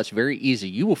off the clutch very easy.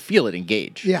 You will feel it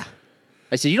engage. Yeah.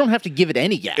 I said, you don't have to give it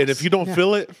any gas. And if you don't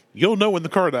feel it, you'll know when the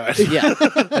car dies. Yeah.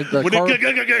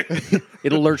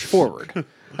 It'll lurch forward.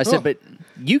 I said, but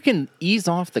you can ease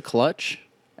off the clutch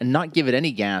and not give it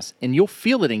any gas, and you'll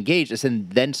feel it engage. I said, and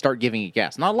then start giving it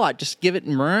gas. Not a lot. Just give it,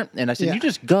 and I said, you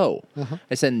just go.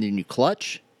 I said, and then you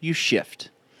clutch, you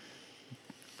shift.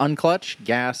 Unclutch,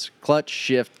 gas, clutch,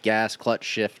 shift, gas, clutch,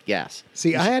 shift, gas.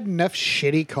 See, I had enough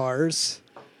shitty cars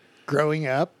growing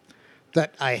up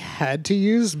that I had to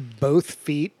use both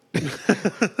feet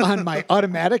on my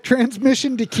automatic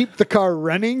transmission to keep the car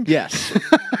running. Yes.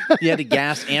 You had to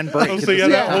gas and brake. So you had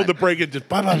to hold the brake and just...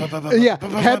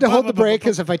 had to hold the brake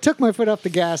because if I took my foot off the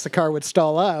gas, the car would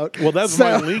stall out. Well, that's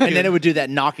my Lincoln. And then it would do that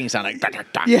knocking sound like...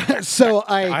 Yeah, so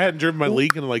I hadn't driven my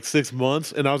Lincoln in like 6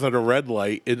 months, and I was at a red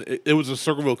light. And it was a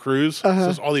Circleville Cruise. So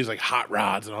there's all these like hot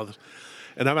rods and all this.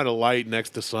 And I'm at a light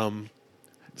next to some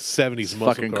 70s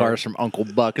muscle fucking cars from Uncle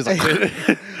Buck. It's like...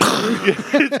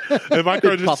 and my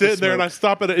car's just sitting there, and I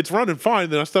stop at it. It's running fine.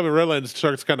 Then I stop at red light, and it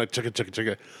starts kind of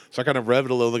chicka. So I kind of rev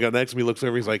it a little. The guy next to me looks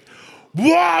over. He's like,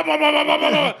 blah, blah, blah, blah, blah,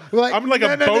 blah. Like, I'm like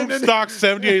a bone stock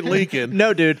 78 Lincoln.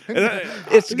 No, dude.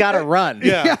 It's got to run.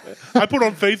 Yeah. I put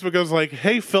on Facebook, I was like,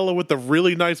 hey, fella with the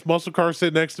really nice muscle car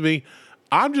sitting next to me,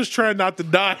 I'm just trying not to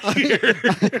die here.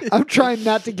 I'm trying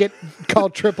not to get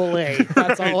called AAA.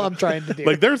 That's all I'm trying to do.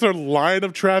 Like, there's a line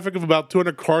of traffic of about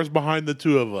 200 cars behind the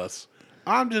two of us.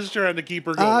 I'm just trying to keep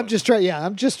her going. I'm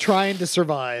just trying to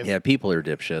survive. Yeah, people are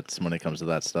dipshits when it comes to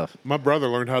that stuff. My brother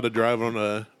learned how to drive on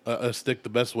a stick the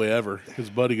best way ever.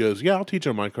 His buddy goes, yeah, I'll teach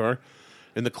him my car.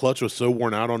 And the clutch was so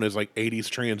worn out on his like 80s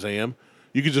Trans Am.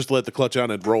 You could just let the clutch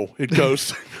out and roll. It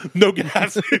goes. No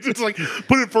gas. It's just like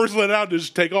put it first, let it out, and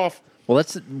just take off.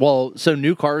 So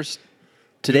new cars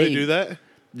today Do they do that?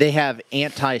 They have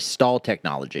anti-stall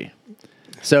technology.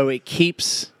 So it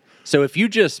keeps. So if you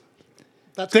just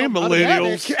That's Damn called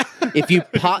automatic.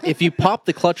 millennials. if you pop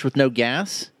the clutch with no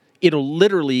gas, it'll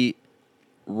literally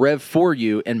rev for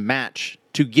you and match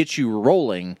to get you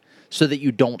rolling so that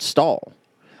you don't stall.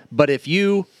 But if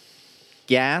you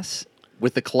gas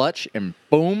with the clutch and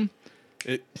boom,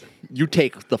 you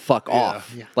take the fuck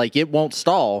off. Yeah. Like it won't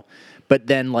stall. But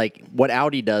then like what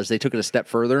Audi does, they took it a step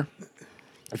further.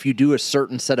 If you do a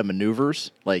certain set of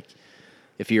maneuvers, like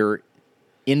if you're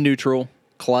in neutral,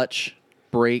 clutch,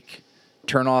 brake,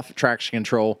 turn off traction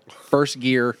control, first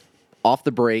gear, off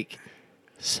the brake,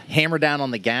 hammer down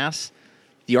on the gas,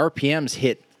 the RPMs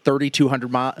hit 32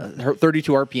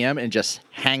 RPM and just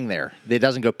hang there. It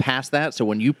doesn't go past that. So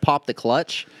when you pop the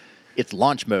clutch, it's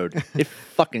launch mode. It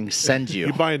fucking sends you.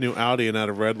 You buy a new Audi and at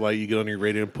a red light, you get on your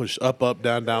radio and push up,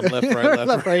 down, left, right,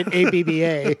 Left, right,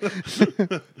 ABBA.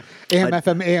 AM,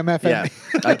 FM, AM, FM. Yeah,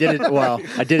 I did it. Well,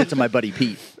 I did it to my buddy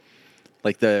Pete.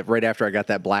 Like right after I got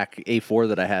that black A4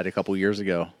 that I had a couple years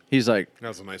ago. He's like, that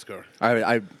was a nice car.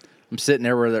 I'm sitting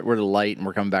there where the light, and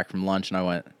we're coming back from lunch, and I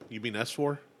went, You mean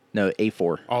S4? no,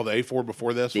 A4. Oh, the A4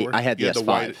 before the S4? I had the You S5.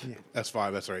 white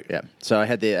S5, that's right. Yeah. So I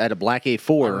had a black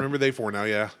A4. I remember the A4 now,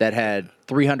 yeah. That had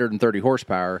 330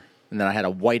 horsepower, and then I had a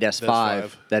white S5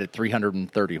 S5. that had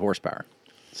 330 horsepower.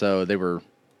 So they were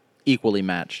equally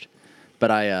matched.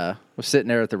 But I was sitting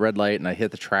there at the red light, and I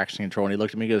hit the traction control, and he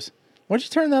looked at me and goes, what'd you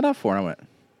turn that off for? And I went,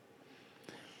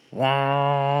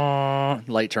 wah.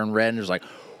 Light turned red, and it was like,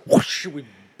 whoosh. We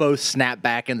both snapped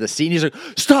back in the seat. And he's like,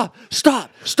 stop.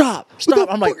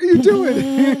 I'm like, What are you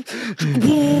doing?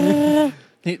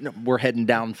 we're heading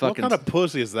down What fucking. kind of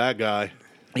pussy is that guy?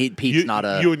 Pete's not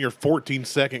a. You and your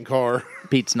 14-second car.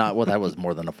 Pete's not. Well, that was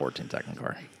more than a 14-second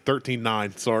car.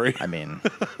 13.9, sorry. I mean,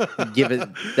 give it.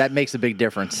 That makes a big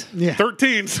difference. Yeah.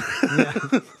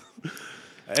 13s.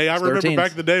 Hey, I remember 13s.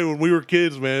 back in the day when we were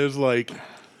kids, man. It was like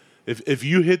if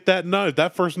you hit that nut, if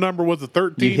that first number was a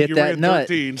 13, You hit that ran nut.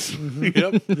 13s.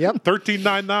 Yep. Yep.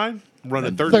 1399,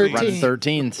 running 13. 13. Running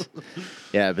 13s.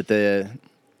 Yeah, but the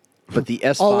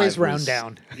S5 Always was, round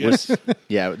down. Yes.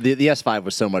 Yeah, the S5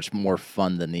 was so much more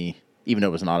fun than even though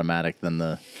it was an automatic, than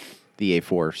the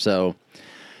A4. So,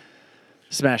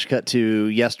 smash cut to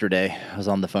yesterday. I was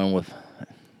on the phone with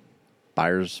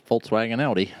buyers Volkswagen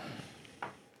Audi.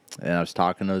 And I was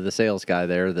talking to the sales guy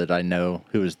there that I know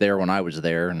who was there when I was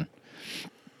there. And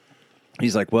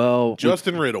he's like, well...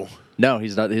 Justin Riddle. No,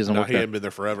 he's not. He hasn't No, worked he there. hadn't been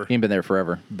there forever. He ain't been there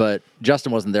forever. But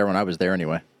Justin wasn't there when I was there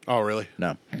anyway. Oh, really?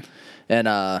 No.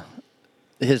 And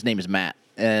his name is Matt.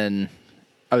 And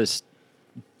I was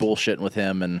bullshitting with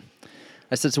him. And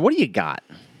I said, so what do you got?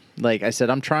 Like, I said,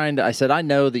 I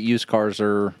know that used cars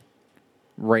are,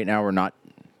 right now,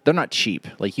 they're not cheap.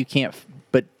 Like, you can't,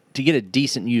 but to get a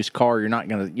decent used car, you're not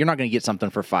going to get something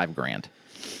for $5,000.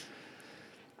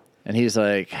 And he's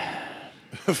like,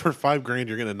 For $5,000,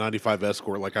 you're getting a 95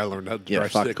 Escort like I learned how to yeah,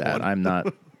 drive fuck stick that. one.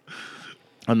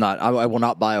 I will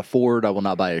not buy a Ford. I will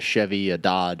not buy a Chevy, a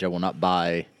Dodge. I will not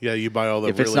buy. Yeah, you buy all the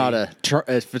If it's not a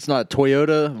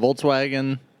Toyota,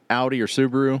 Volkswagen, Audi, or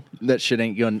Subaru, that shit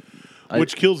ain't going.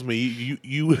 Which kills me.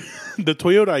 You the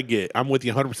Toyota I get, I'm with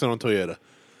you 100% on Toyota.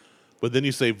 But then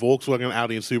you say Volkswagen,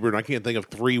 Audi, and Subaru, and I can't think of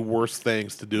three worse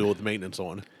things to deal with maintenance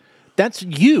on. That's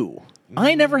you.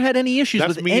 I never had any issues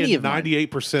That's with me any and of mine.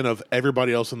 98% of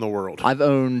everybody else in the world. I've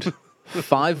owned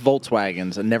 5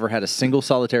 Volkswagens and never had a single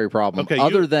solitary problem. Okay,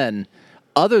 other than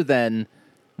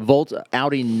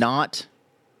Audi not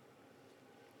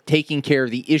taking care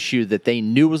of the issue that they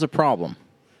knew was a problem.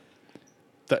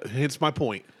 Hence my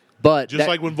point. But Just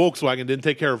like when Volkswagen didn't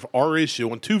take care of our issue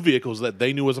on 2 vehicles that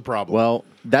they knew was a problem. well,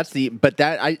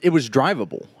 it was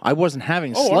drivable. I wasn't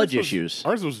having sludge issues.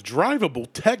 Ours was drivable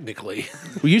technically.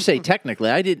 Well, you say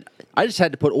technically, I just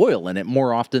had to put oil in it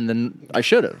more often than I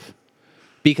should have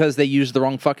because they used the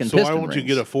wrong fucking So piston why won't you rings.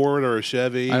 get a Ford or a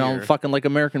Chevy? I don't fucking like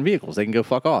American vehicles. They can go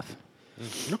fuck off.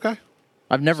 Okay.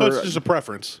 I've never. So it's just a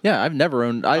preference. Yeah, I've never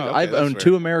owned. I've that's owned fair.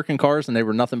 2 American cars and they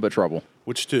were nothing but trouble.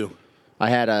 Which 2? I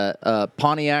had a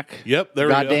Pontiac. Yep, there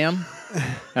we go. Goddamn.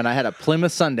 And I had a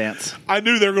Plymouth Sundance. I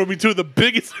knew they were going to be 2 of the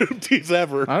biggest empties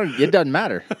ever. It doesn't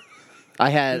matter.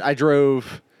 I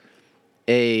drove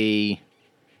a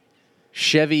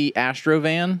Chevy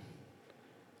Astrovan,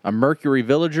 a Mercury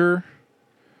Villager,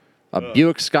 a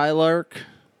Buick Skylark,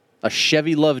 a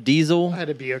Chevy Love Diesel. I had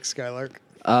a Buick Skylark.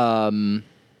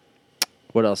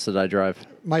 What else did I drive?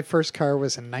 My first car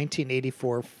was a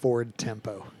 1984 Ford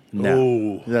Tempo. No,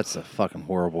 Ooh. that's a fucking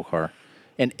horrible car.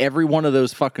 And every one of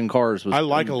those fucking cars was. I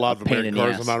like a lot of pain American in the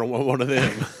cars, ass. and I don't want one of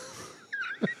them.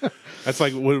 That's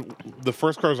like the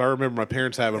first cars I remember my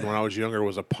parents having when I was younger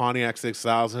was a Pontiac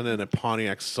 6000 and a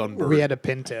Pontiac Sunbird. We had a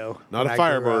Pinto. Not when a I grew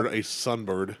Firebird, up. a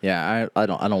Sunbird. Yeah, I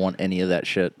don't want any of that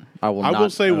shit. I will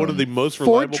say one of the most Ford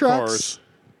reliable trucks, cars.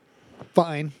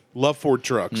 fine. Love Ford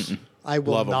trucks. I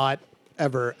will Love 'em. not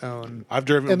ever own. I've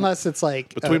driven Unless it's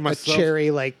like between a myself-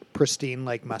 cherry, like pristine,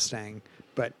 like Mustang,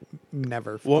 but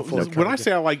never. Well, a Ford when car I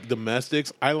say I like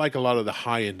domestics, I like a lot of the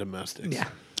high end domestics. Yeah.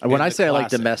 When And I the say I like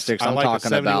classics. domestics, I I'm like a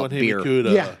talking about 71 beer. Hemi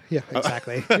Cuda. yeah,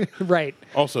 exactly. Right.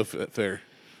 Also fair.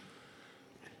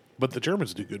 But the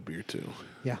Germans do good beer too.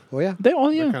 Yeah. Well, yeah. They all,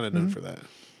 They're yeah. kind of known for that.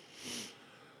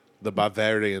 The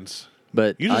Bavarians.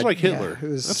 But You just I- like Hitler. it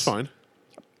was- That's fine.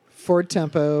 Ford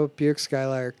Tempo, Buick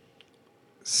Skylark,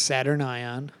 Saturn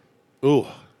Ion, Ooh.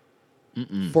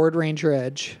 Ford Ranger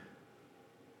Edge,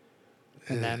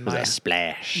 and then was my a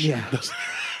splash. yeah.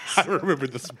 I remember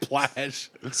the splash.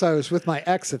 So I was with my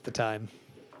ex at the time,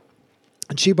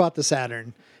 and she bought the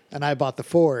Saturn, and I bought the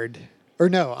Ford. Or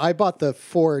no, I bought the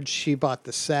Ford, she bought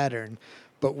the Saturn,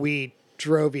 but we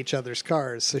drove each other's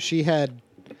cars. So she had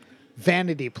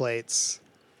vanity plates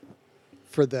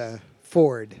for the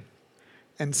Ford.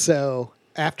 And so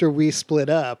after we split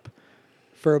up,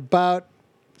 for about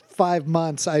 5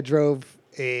 months, I drove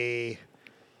a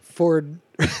Ford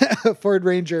Ford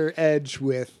Ranger Edge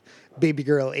with Baby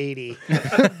Girl 80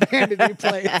 vanity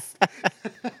plates.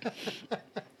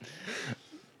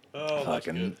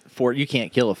 Fucking Ford. You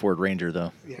can't kill a Ford Ranger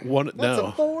though. One, What's no.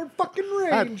 a Ford fucking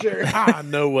Ranger? I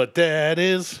know what that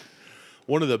is.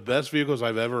 One of the best vehicles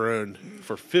I've ever owned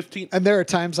for And there are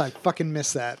times I fucking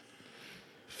miss that.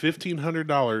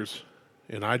 $1,500,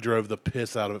 and I drove the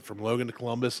piss out of it from Logan to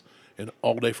Columbus and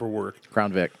all day for work.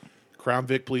 Crown Vic. Crown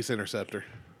Vic Police Interceptor.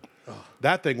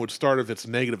 That thing would start if it's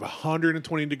negative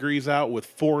 120 degrees out with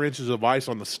 4 inches of ice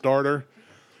on the starter.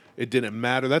 It didn't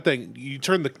matter. That thing, you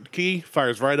turn the key,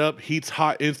 fires right up, heats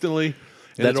hot instantly.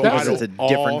 And That's it'll because idle it's a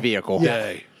different all vehicle.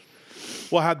 Day.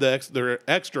 Well, I had their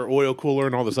extra oil cooler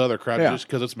and all this other crap Yeah. just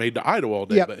because it's made to idle all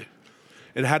day. Yep. But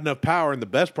it had enough power, and the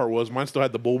best part was mine still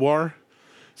had the bull bar.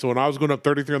 So when I was going up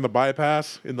 33 on the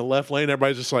bypass in the left lane,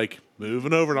 everybody's just like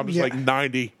moving over, and I'm just Yeah. like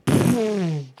 90.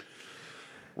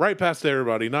 Right past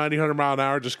everybody, 90, 100 mile an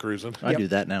hour, just cruising. I do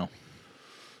that now.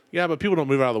 Yeah, but people don't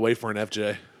move out of the way for an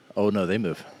FJ. Oh no, they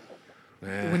move.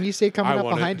 When you see it coming I up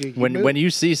want behind it. you, When you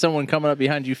see someone coming up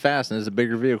behind you fast and there's a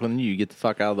bigger vehicle than you get the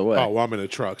fuck out of the way. Oh, well, I'm in a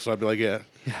truck, so I'd be like, yeah.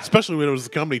 Especially when it was the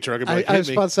company truck. I'd be like, I hit was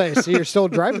me. about to say, so you're still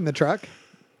driving the truck?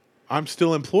 I'm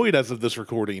still employed as of this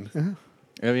recording.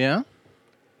 Oh yeah.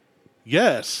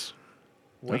 Yes.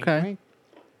 Wink, Okay. wink.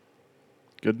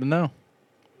 Good to know.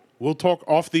 We'll talk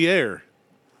off the air,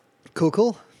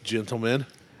 Cool. gentlemen.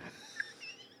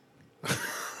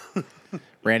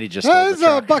 Randy just stole That's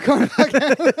the a truck.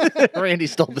 buckhorn. Randy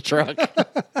stole the truck.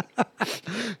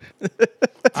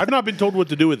 I've not been told what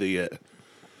to do with it yet.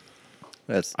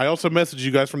 That's I also messaged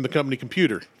you guys from the company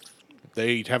computer.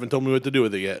 They haven't told me what to do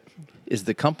with it yet. is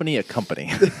the company a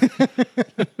company?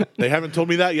 They haven't told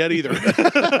me that yet either.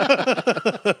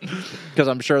 Because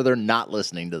I'm sure they're not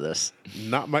listening to this.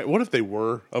 Not my. What if they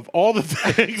were? Of all the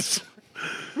things,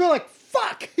 We're like,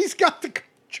 fuck, he's got the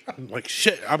truck. I'm like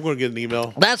shit. I'm going to get an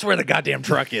email That's where the goddamn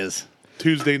truck is.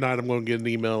 Tuesday night. I'm going to get an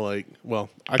email. Like, well,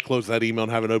 I closed that email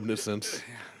and haven't opened it since.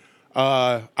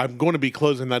 I'm going to be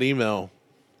closing that email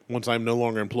once I'm no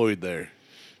longer employed there.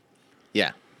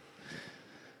 Yeah.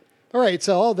 All right,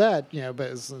 so all that,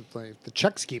 but it's like the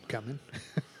checks keep coming.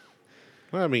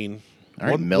 I mean, All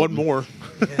right, one Milton. more.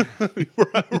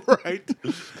 Right.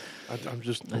 I'm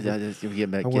just. I'm going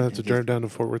to have to drive down to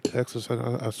Fort Worth, Texas.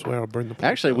 I swear I'll burn the place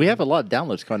Actually, down. we have a lot of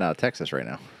downloads coming out of Texas right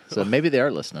now. So maybe they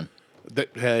are listening.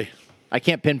 Hey, I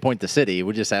can't pinpoint the city.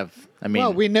 We just have, I mean,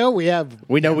 Well, we know we have.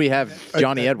 we have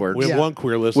Johnny Edwards, we have Yeah. one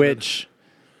queer listener. which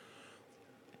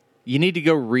you need to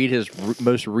go read his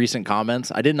most recent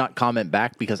comments. I did not comment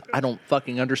back because I don't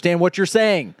fucking understand what you're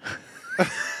saying.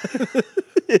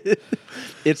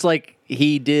 It's like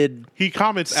he did he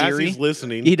comments Siri. as he's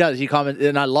listening. He does. He comments,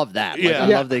 and I love that. Like, Yeah. I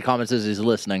Yeah. love that he comments as he's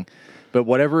listening. But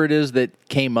whatever it is that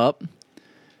came up,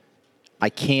 I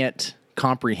can't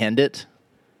comprehend it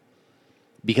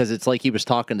because it's like he was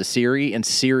talking to Siri, and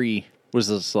Siri was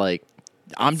just like,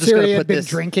 "I'm just going Siri to had put been this."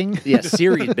 drinking. Yeah,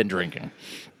 Siri had been drinking.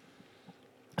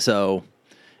 So,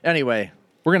 anyway,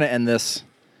 we're going to end this.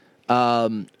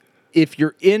 If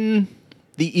you're in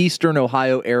the eastern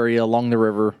Ohio area along the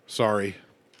river, Sorry.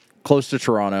 close to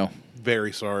Toronto,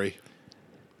 Very sorry.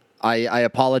 I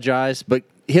apologize, but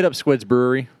hit up Squid's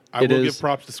Brewery. I will give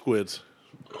props to Squids.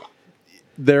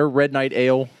 Their Red Night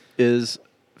Ale is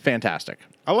fantastic.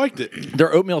 I liked it.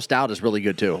 Their oatmeal stout is really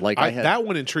good too. Like I had that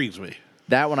one intrigues me.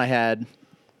 that one I had,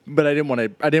 but I didn't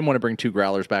want to bring 2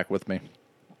 growlers back with me.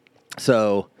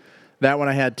 So that one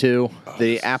I had too.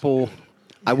 The apple,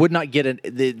 I would not get it.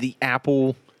 The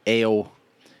apple ale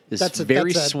is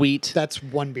very sweet, That's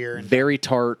one beer. very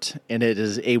tart, and it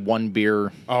is a 1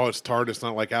 beer. Oh, it's tart. It's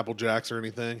not like Apple Jacks or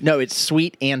anything. No, it's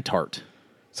sweet and tart.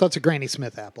 So it's a Granny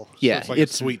Smith apple. Yeah, it's like a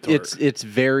sweet tart. It's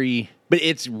very, but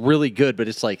it's really good. But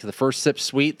it's like the first sip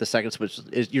sweet, the second sip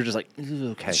is you're just like,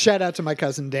 okay. Shout out to my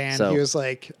cousin Dan. So- He was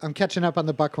like, I'm catching up on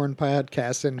the Buckhorn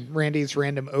podcast, and Randy's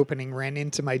random opening ran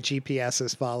into my GPS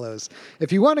as follows.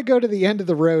 If you want to go to the end of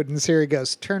the road, and Siri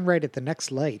goes, turn right at the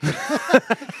next light.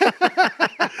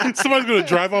 Somebody's going to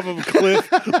drive off of a cliff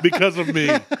because of me.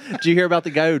 Did you hear about the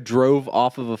guy who drove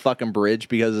off of a fucking bridge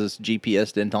because his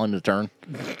GPS didn't tell him to turn?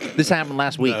 This happened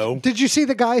last week. No. Did you see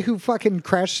the guy who fucking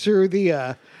crashed through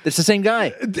the, It's the same guy.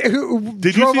 who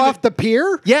Did you drove see off the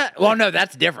pier? Yeah. Well, no,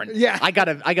 that's different. Yeah. I got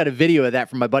a video of that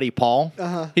from my buddy Paul.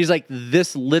 He's like,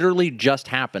 this literally just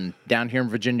happened down here in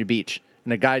Virginia Beach.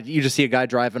 And a guy, you just see a guy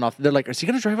driving off. They're like, is he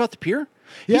going to drive off the pier?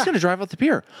 He's Yeah. going to drive off the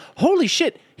pier. Holy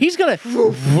shit. He's going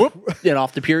to whoop, and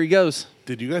off the pier he goes.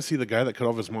 Did you guys see the guy that cut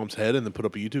off his mom's head and then put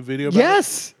up a YouTube video about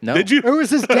Yes. No. Did you? It was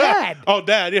his dad. Oh,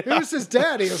 Dad, yeah. It was his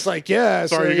dad. He was like, yeah.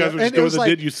 Sorry, so, you guys were and just it doing was the like,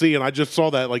 Did You See? And I just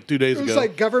saw that like 2 days It was ago.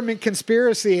 like government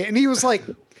conspiracy, and he was like,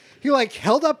 he like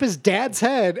held up his dad's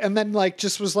head, and then like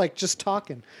just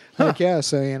talking, like yeah,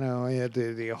 so yeah,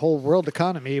 the whole world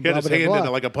economy, he blah had his blah hand blah. in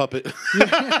it like a puppet.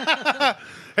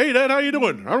 Hey, Dad, how you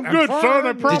doing? I'm good, son.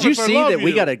 I promise Did you I see love that we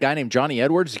you. got a guy named Johnny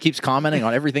Edwards who keeps commenting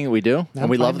on everything that we do? I'm And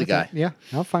we fine love the with guy. that. Yeah,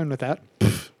 I'm fine with that.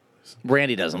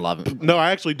 Randy doesn't love him. No,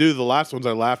 I actually do. The last ones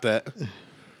I laughed at.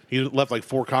 He left like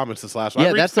 4 comments this last one. I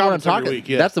Yeah, read that's the one I'm comments every talking. week,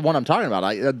 yeah. That's the one I'm talking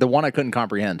about. The one I couldn't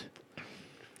comprehend.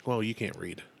 Well, you can't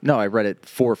read. No, I read it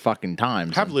 4 fucking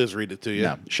times. Have Liz read it to you.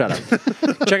 No, shut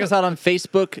up. Check us out on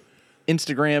Facebook,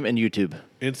 Instagram, and YouTube.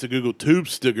 Insta, Google,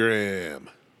 Tubestagram.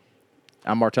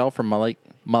 I'm Martel from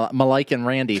Malik and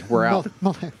Randy. We're out.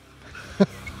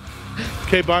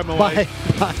 Okay, bye, my Bye.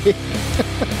 wife. Bye.